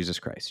priesthood of Jesus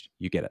Christ.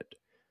 You get it.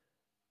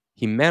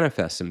 He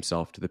manifests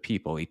himself to the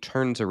people. He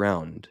turns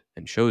around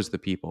and shows the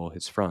people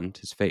his front,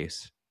 his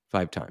face,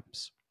 5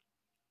 times.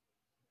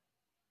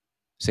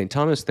 St.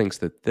 Thomas thinks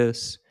that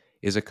this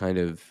is a kind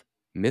of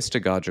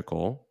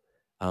mystagogical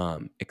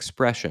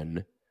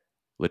expression,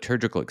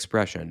 liturgical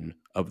expression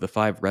of the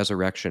 5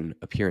 resurrection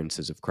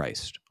appearances of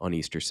Christ on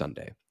Easter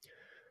Sunday.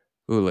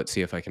 Ooh, let's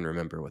see if I can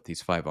remember what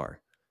these 5 are.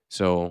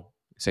 So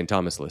St.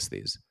 Thomas lists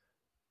these.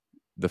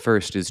 The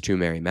first is to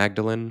Mary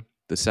Magdalene.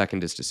 The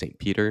second is to St.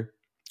 Peter.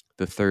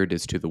 The third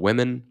is to the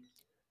women.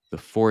 The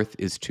fourth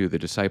is to the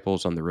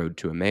disciples on the road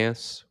to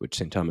Emmaus, which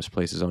St. Thomas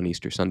places on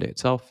Easter Sunday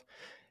itself.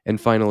 And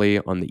finally,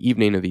 on the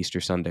evening of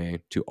Easter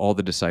Sunday, to all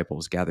the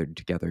disciples gathered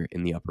together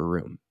in the upper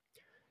room.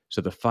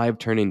 So the 5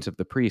 turnings of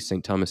the priest,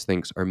 St. Thomas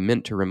thinks, are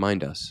meant to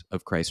remind us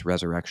of Christ's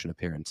resurrection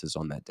appearances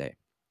on that day.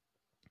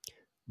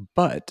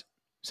 But,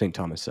 St.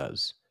 Thomas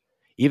says,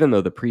 even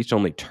though the priest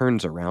only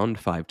turns around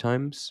 5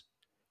 times,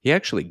 he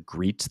actually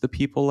greets the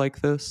people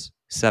like this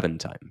 7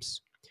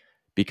 times.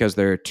 Because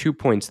there are 2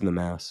 points in the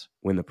Mass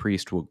when the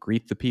priest will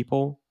greet the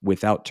people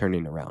without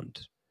turning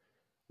around.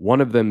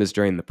 One of them is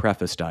during the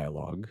preface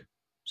dialogue,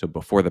 so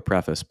before the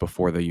preface,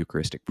 before the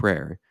Eucharistic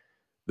prayer,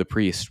 the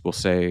priest will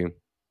say,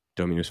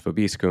 Dominus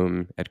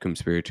vobiscum, et cum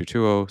spiritu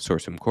tuo,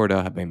 sorsum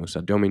corda, habemus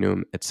ad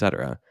Dominum,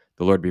 etc.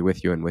 The Lord be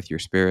with you and with your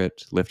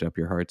spirit. Lift up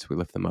your hearts. We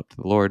lift them up to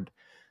the Lord.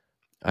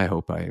 I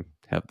hope I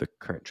have the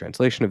current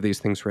translation of these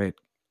things right.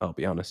 I'll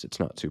be honest, it's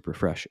not super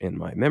fresh in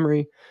my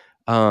memory.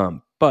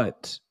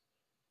 But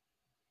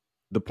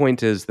the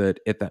point is that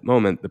at that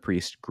moment, the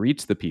priest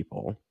greets the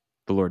people,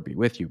 the Lord be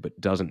with you, but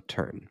doesn't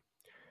turn.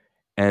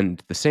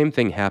 And the same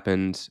thing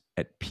happens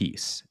at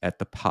peace, at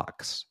the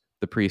Pax.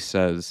 The priest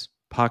says,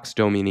 Pax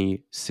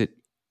Domini sit...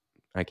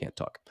 I can't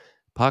talk.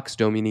 Pax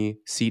Domini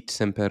sit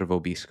semper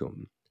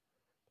vobiscum.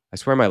 I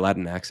swear my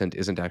Latin accent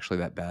isn't actually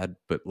that bad,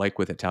 but like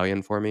with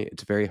Italian for me,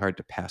 it's very hard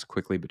to pass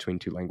quickly between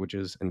 2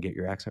 languages and get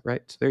your accent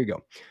right. So there you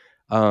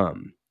go.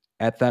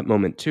 At that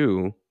moment,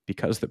 too,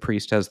 because the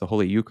priest has the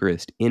Holy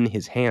Eucharist in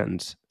his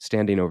hands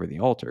standing over the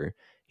altar,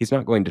 he's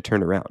not going to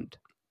turn around.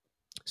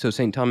 So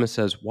St. Thomas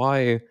says,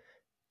 why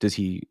does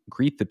he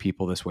greet the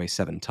people this way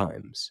 7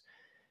 times?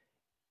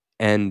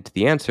 And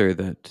the answer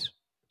that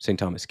St.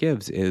 Thomas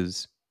gives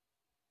is,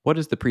 what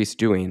is the priest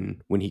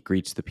doing when he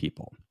greets the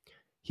people?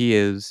 He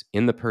is,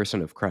 in the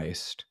person of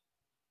Christ,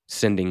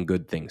 sending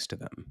good things to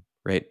them,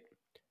 right?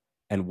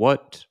 And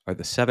what are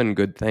the 7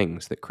 good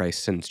things that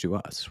Christ sends to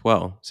us?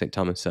 Well, St.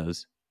 Thomas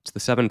says, it's the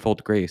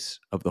 7-fold grace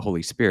of the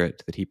Holy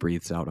Spirit that he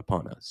breathes out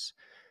upon us.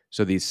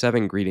 So these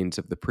 7 greetings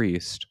of the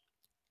priest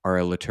are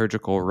a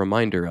liturgical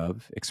reminder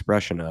of,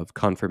 expression of,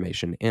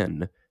 confirmation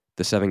in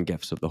the 7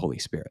 gifts of the Holy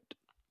Spirit.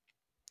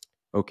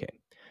 Okay.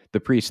 The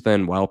priest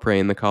then, while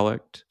praying the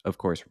collect, of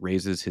course,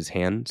 raises his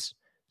hands.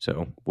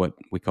 So what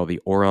we call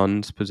the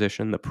orans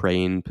position, the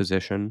praying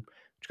position,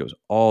 which goes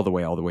all the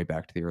way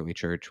back to the early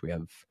church. We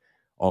have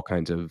all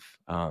kinds of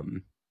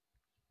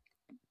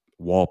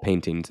wall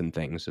paintings and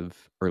things of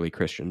early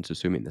Christians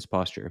assuming this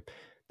posture.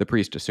 The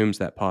priest assumes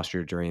that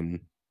posture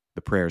during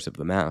the prayers of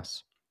the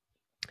Mass.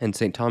 And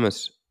St.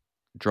 Thomas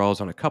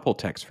draws on a couple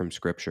texts from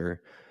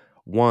Scripture.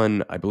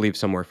 One, I believe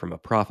somewhere from a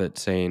prophet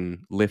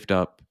saying, lift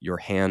up your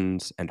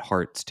hands and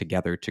hearts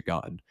together to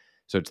God.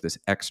 So it's this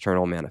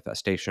external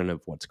manifestation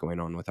of what's going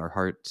on with our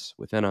hearts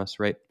within us,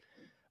 right?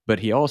 But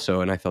he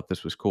also, and I thought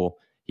this was cool,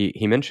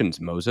 he mentions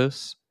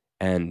Moses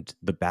and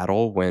the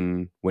battle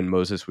when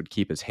Moses would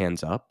keep his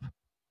hands up,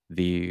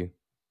 the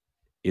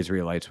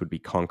Israelites would be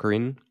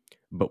conquering,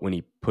 but when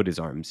he put his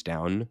arms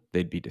down,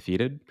 they'd be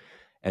defeated.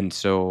 And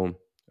so,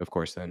 of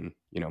course, then,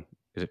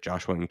 is it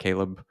Joshua and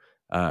Caleb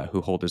who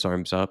hold his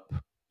arms up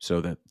so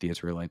that the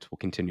Israelites will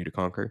continue to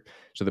conquer.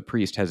 So the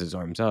priest has his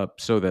arms up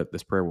so that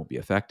this prayer will be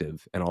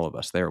effective and all of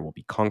us there will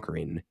be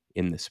conquering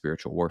in this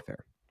spiritual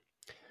warfare.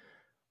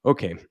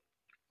 Okay,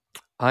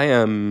 I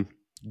am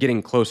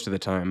getting close to the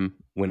time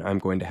when I'm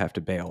going to have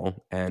to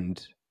bail,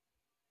 and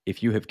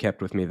if you have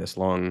kept with me this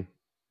long,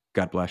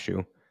 God bless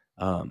you.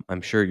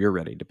 I'm sure you're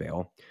ready to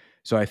bail.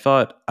 So I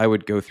thought I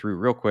would go through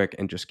real quick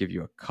and just give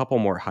you a couple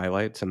more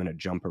highlights. I'm going to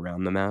jump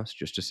around the Mass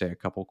just to say a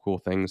couple cool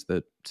things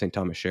that St.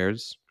 Thomas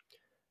shares.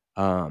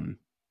 And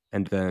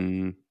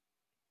then,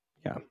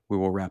 yeah, we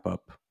will wrap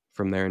up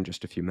from there in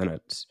just a few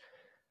minutes.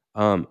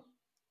 I'm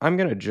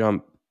going to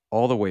jump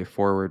all the way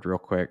forward real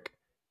quick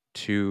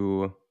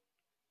to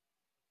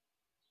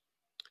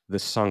the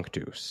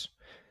Sanctus.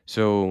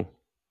 So,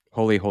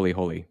 holy, holy,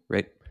 holy,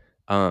 right?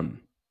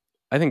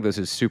 I think this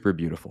is super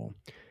beautiful.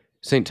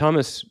 St.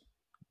 Thomas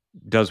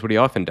does what he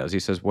often does. He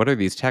says, what are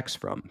these texts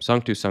from?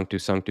 Sanctus,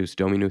 Sanctus, Sanctus,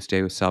 Dominus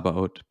Deus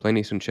Sabaoth,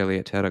 plenis in celi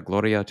et terra,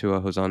 gloria tua,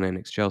 Hosanna in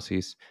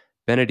excelsis,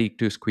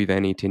 benedictus qui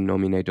venit in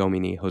nomine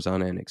Domini,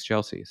 Hosanna in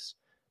excelsis.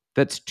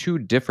 That's two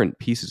different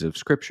pieces of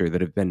scripture that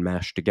have been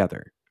mashed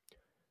together.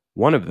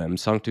 One of them,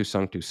 Sanctus,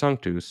 Sanctus,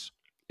 Sanctus,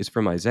 is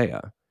from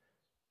Isaiah.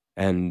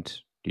 And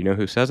do you know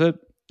who says it?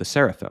 The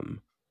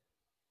seraphim.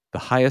 The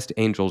highest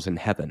angels in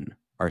heaven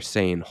are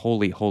saying,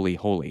 holy, holy,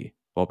 holy,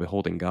 while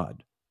beholding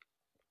God.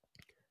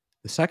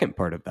 The second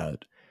part of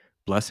that,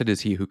 blessed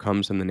is he who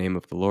comes in the name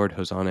of the Lord,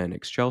 Hosanna in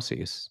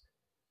excelsis.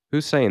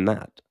 Who's saying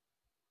that?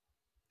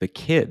 The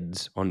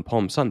kids on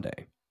Palm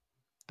Sunday,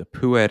 the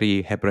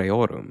pueri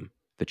Hebraeorum,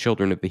 the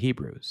children of the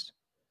Hebrews.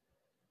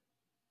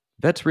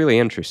 That's really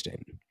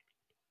interesting.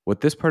 What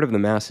this part of the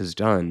Mass has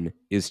done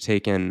is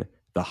taken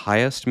the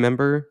highest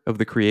member of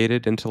the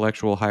created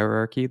intellectual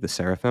hierarchy, the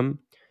seraphim,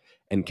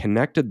 and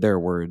connected their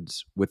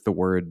words with the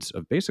words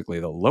of basically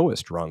the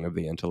lowest rung of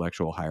the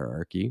intellectual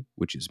hierarchy,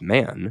 which is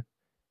man,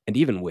 and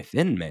even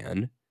within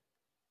man,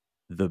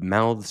 the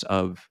mouths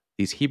of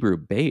these Hebrew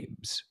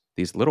babes,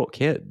 these little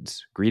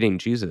kids, greeting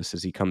Jesus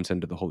as he comes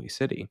into the holy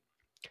city.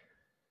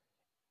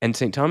 And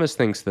St. Thomas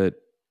thinks that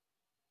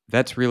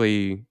that's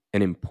really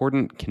an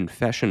important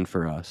confession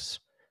for us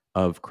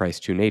of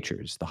Christ's two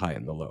natures, the high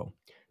and the low,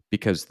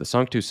 because the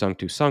Sanctus,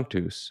 Sanctus,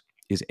 Sanctus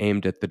is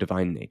aimed at the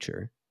divine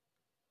nature,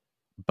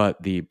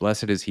 but the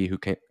blessed is he who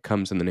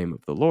comes in the name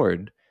of the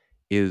Lord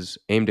is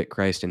aimed at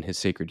Christ and his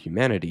sacred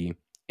humanity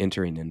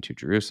entering into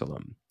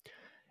Jerusalem.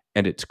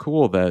 And it's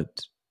cool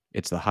that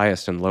it's the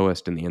highest and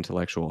lowest in the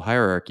intellectual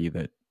hierarchy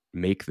that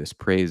make this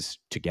praise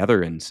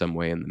together in some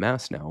way in the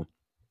Mass now.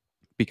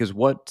 Because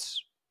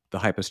what's the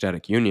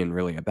hypostatic union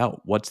really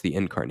about? What's the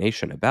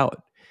incarnation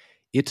about?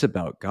 It's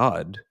about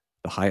God,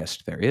 the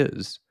highest there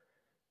is,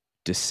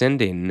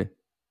 descending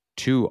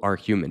to our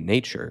human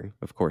nature,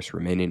 of course,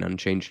 remaining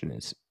unchanged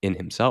in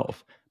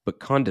himself, but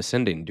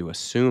condescending to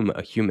assume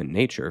a human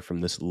nature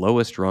from this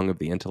lowest rung of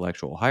the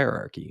intellectual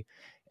hierarchy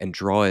and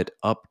draw it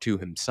up to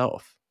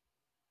himself.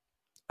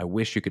 I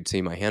wish you could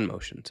see my hand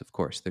motions. Of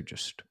course, they're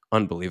just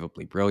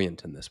unbelievably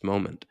brilliant in this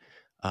moment.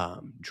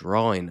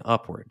 Drawing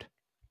upward.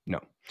 No.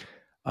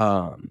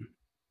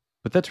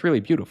 But that's really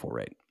beautiful,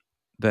 right?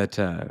 That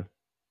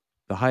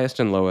the highest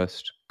and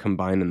lowest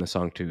combine in the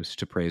Sanctus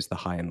to praise the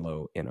high and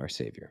low in our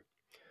Savior.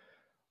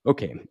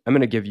 Okay, I'm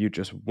going to give you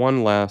just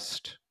one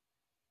last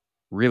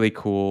really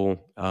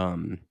cool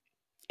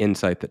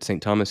insight that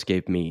St. Thomas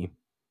gave me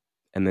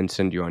and then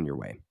send you on your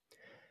way.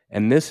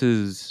 And this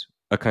is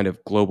a kind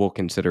of global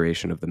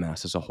consideration of the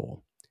Mass as a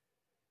whole.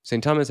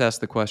 St. Thomas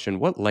asked the question,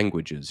 what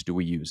languages do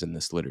we use in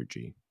this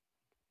liturgy?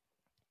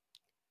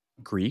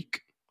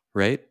 Greek,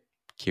 right?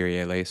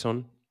 Kyrie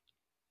eleison.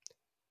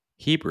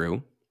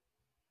 Hebrew,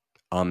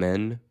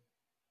 Amen,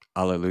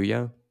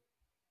 Alleluia,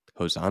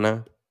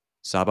 Hosanna,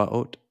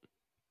 Sabaoth.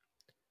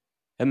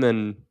 And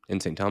then in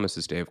St.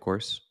 Thomas's day, of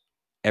course,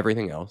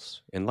 everything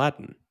else in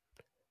Latin.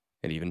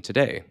 And even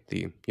today,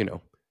 the,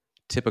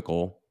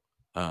 typical,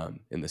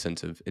 in the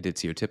sense of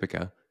editio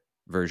typica,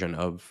 version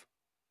of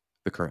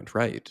the current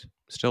rite,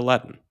 still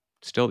Latin,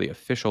 still the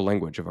official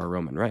language of our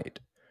Roman Rite.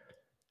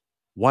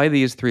 Why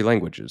these three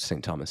languages,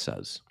 St. Thomas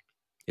says?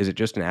 Is it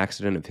just an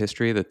accident of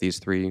history that these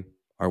three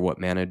are what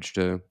managed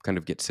to kind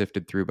of get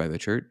sifted through by the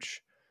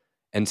church?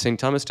 And St.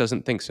 Thomas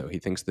doesn't think so. He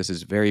thinks this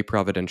is very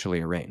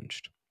providentially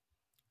arranged.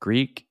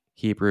 Greek,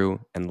 Hebrew,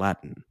 and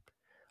Latin,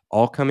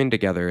 all coming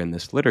together in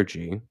this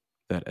liturgy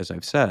that, as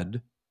I've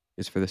said,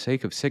 is for the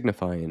sake of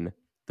signifying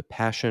the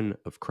passion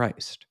of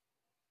Christ,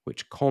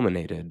 which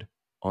culminated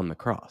on the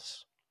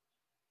cross.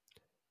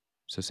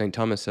 So St.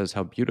 Thomas says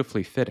how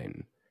beautifully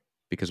fitting,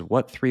 because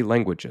what three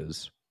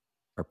languages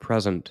are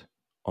present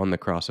on the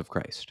cross of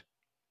Christ?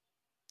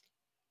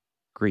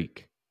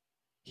 Greek,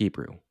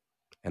 Hebrew,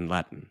 and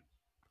Latin.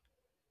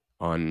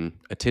 On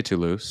a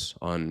titulus,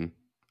 on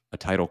a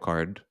title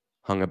card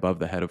hung above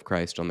the head of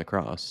Christ on the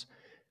cross,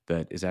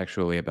 that is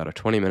actually about a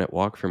 20-minute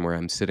walk from where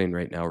I'm sitting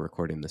right now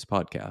recording this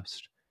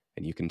podcast.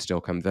 And you can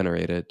still come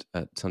venerate it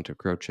at Santa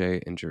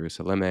Croce in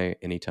Jerusalem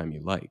anytime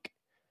you like.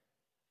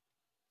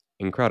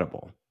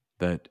 Incredible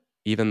that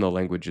even the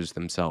languages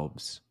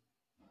themselves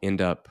end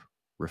up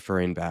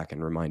referring back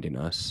and reminding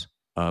us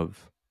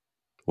of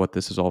what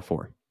this is all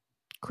for.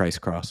 Christ's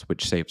cross,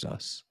 which saves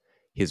us.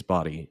 His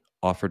body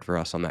offered for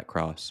us on that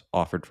cross,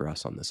 offered for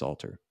us on this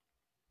altar.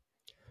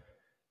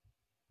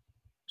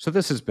 So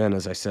this has been,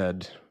 as I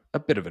said, a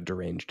bit of a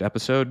deranged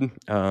episode.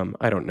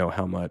 I don't know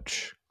how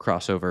much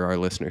crossover our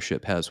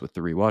listenership has with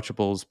the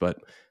rewatchables, but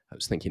I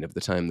was thinking of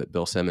the time that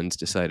Bill Simmons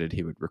decided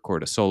he would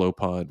record a solo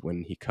pod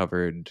when he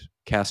covered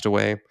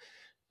Castaway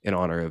in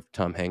honor of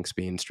Tom Hanks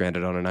being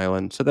stranded on an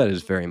island. So that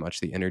is very much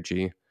the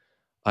energy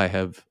I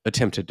have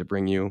attempted to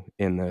bring you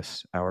in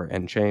this hour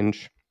and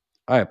change.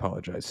 I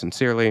apologize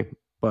sincerely,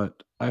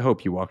 but I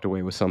hope you walked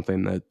away with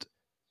something that,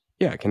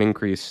 can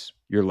increase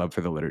your love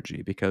for the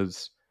liturgy,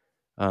 because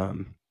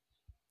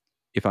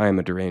if I am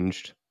a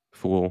deranged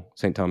fool,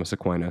 St. Thomas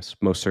Aquinas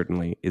most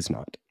certainly is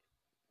not.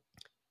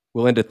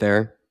 We'll end it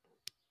there.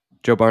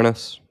 Joe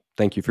Barnes,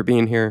 thank you for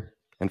being here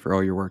and for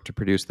all your work to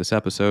produce this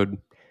episode.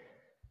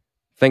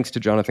 Thanks to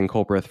Jonathan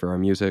Colbreth for our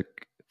music.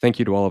 Thank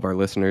you to all of our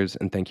listeners,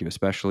 and thank you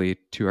especially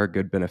to our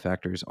good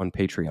benefactors on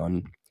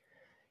Patreon.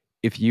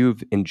 If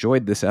you've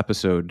enjoyed this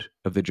episode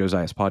of the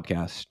Josias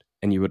podcast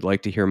and you would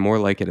like to hear more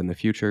like it in the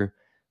future,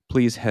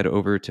 please head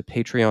over to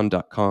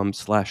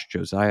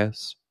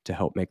patreon.com/Josias to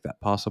help make that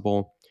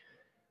possible.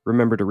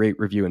 Remember to rate,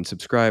 review, and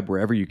subscribe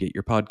wherever you get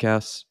your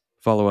podcasts.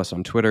 Follow us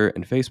on Twitter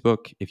and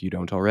Facebook if you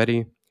don't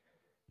already.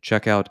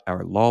 Check out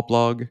our law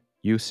blog,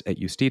 Jus et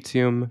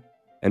Justitium,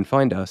 and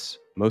find us,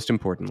 most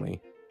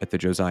importantly, at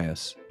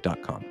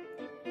thejosias.com.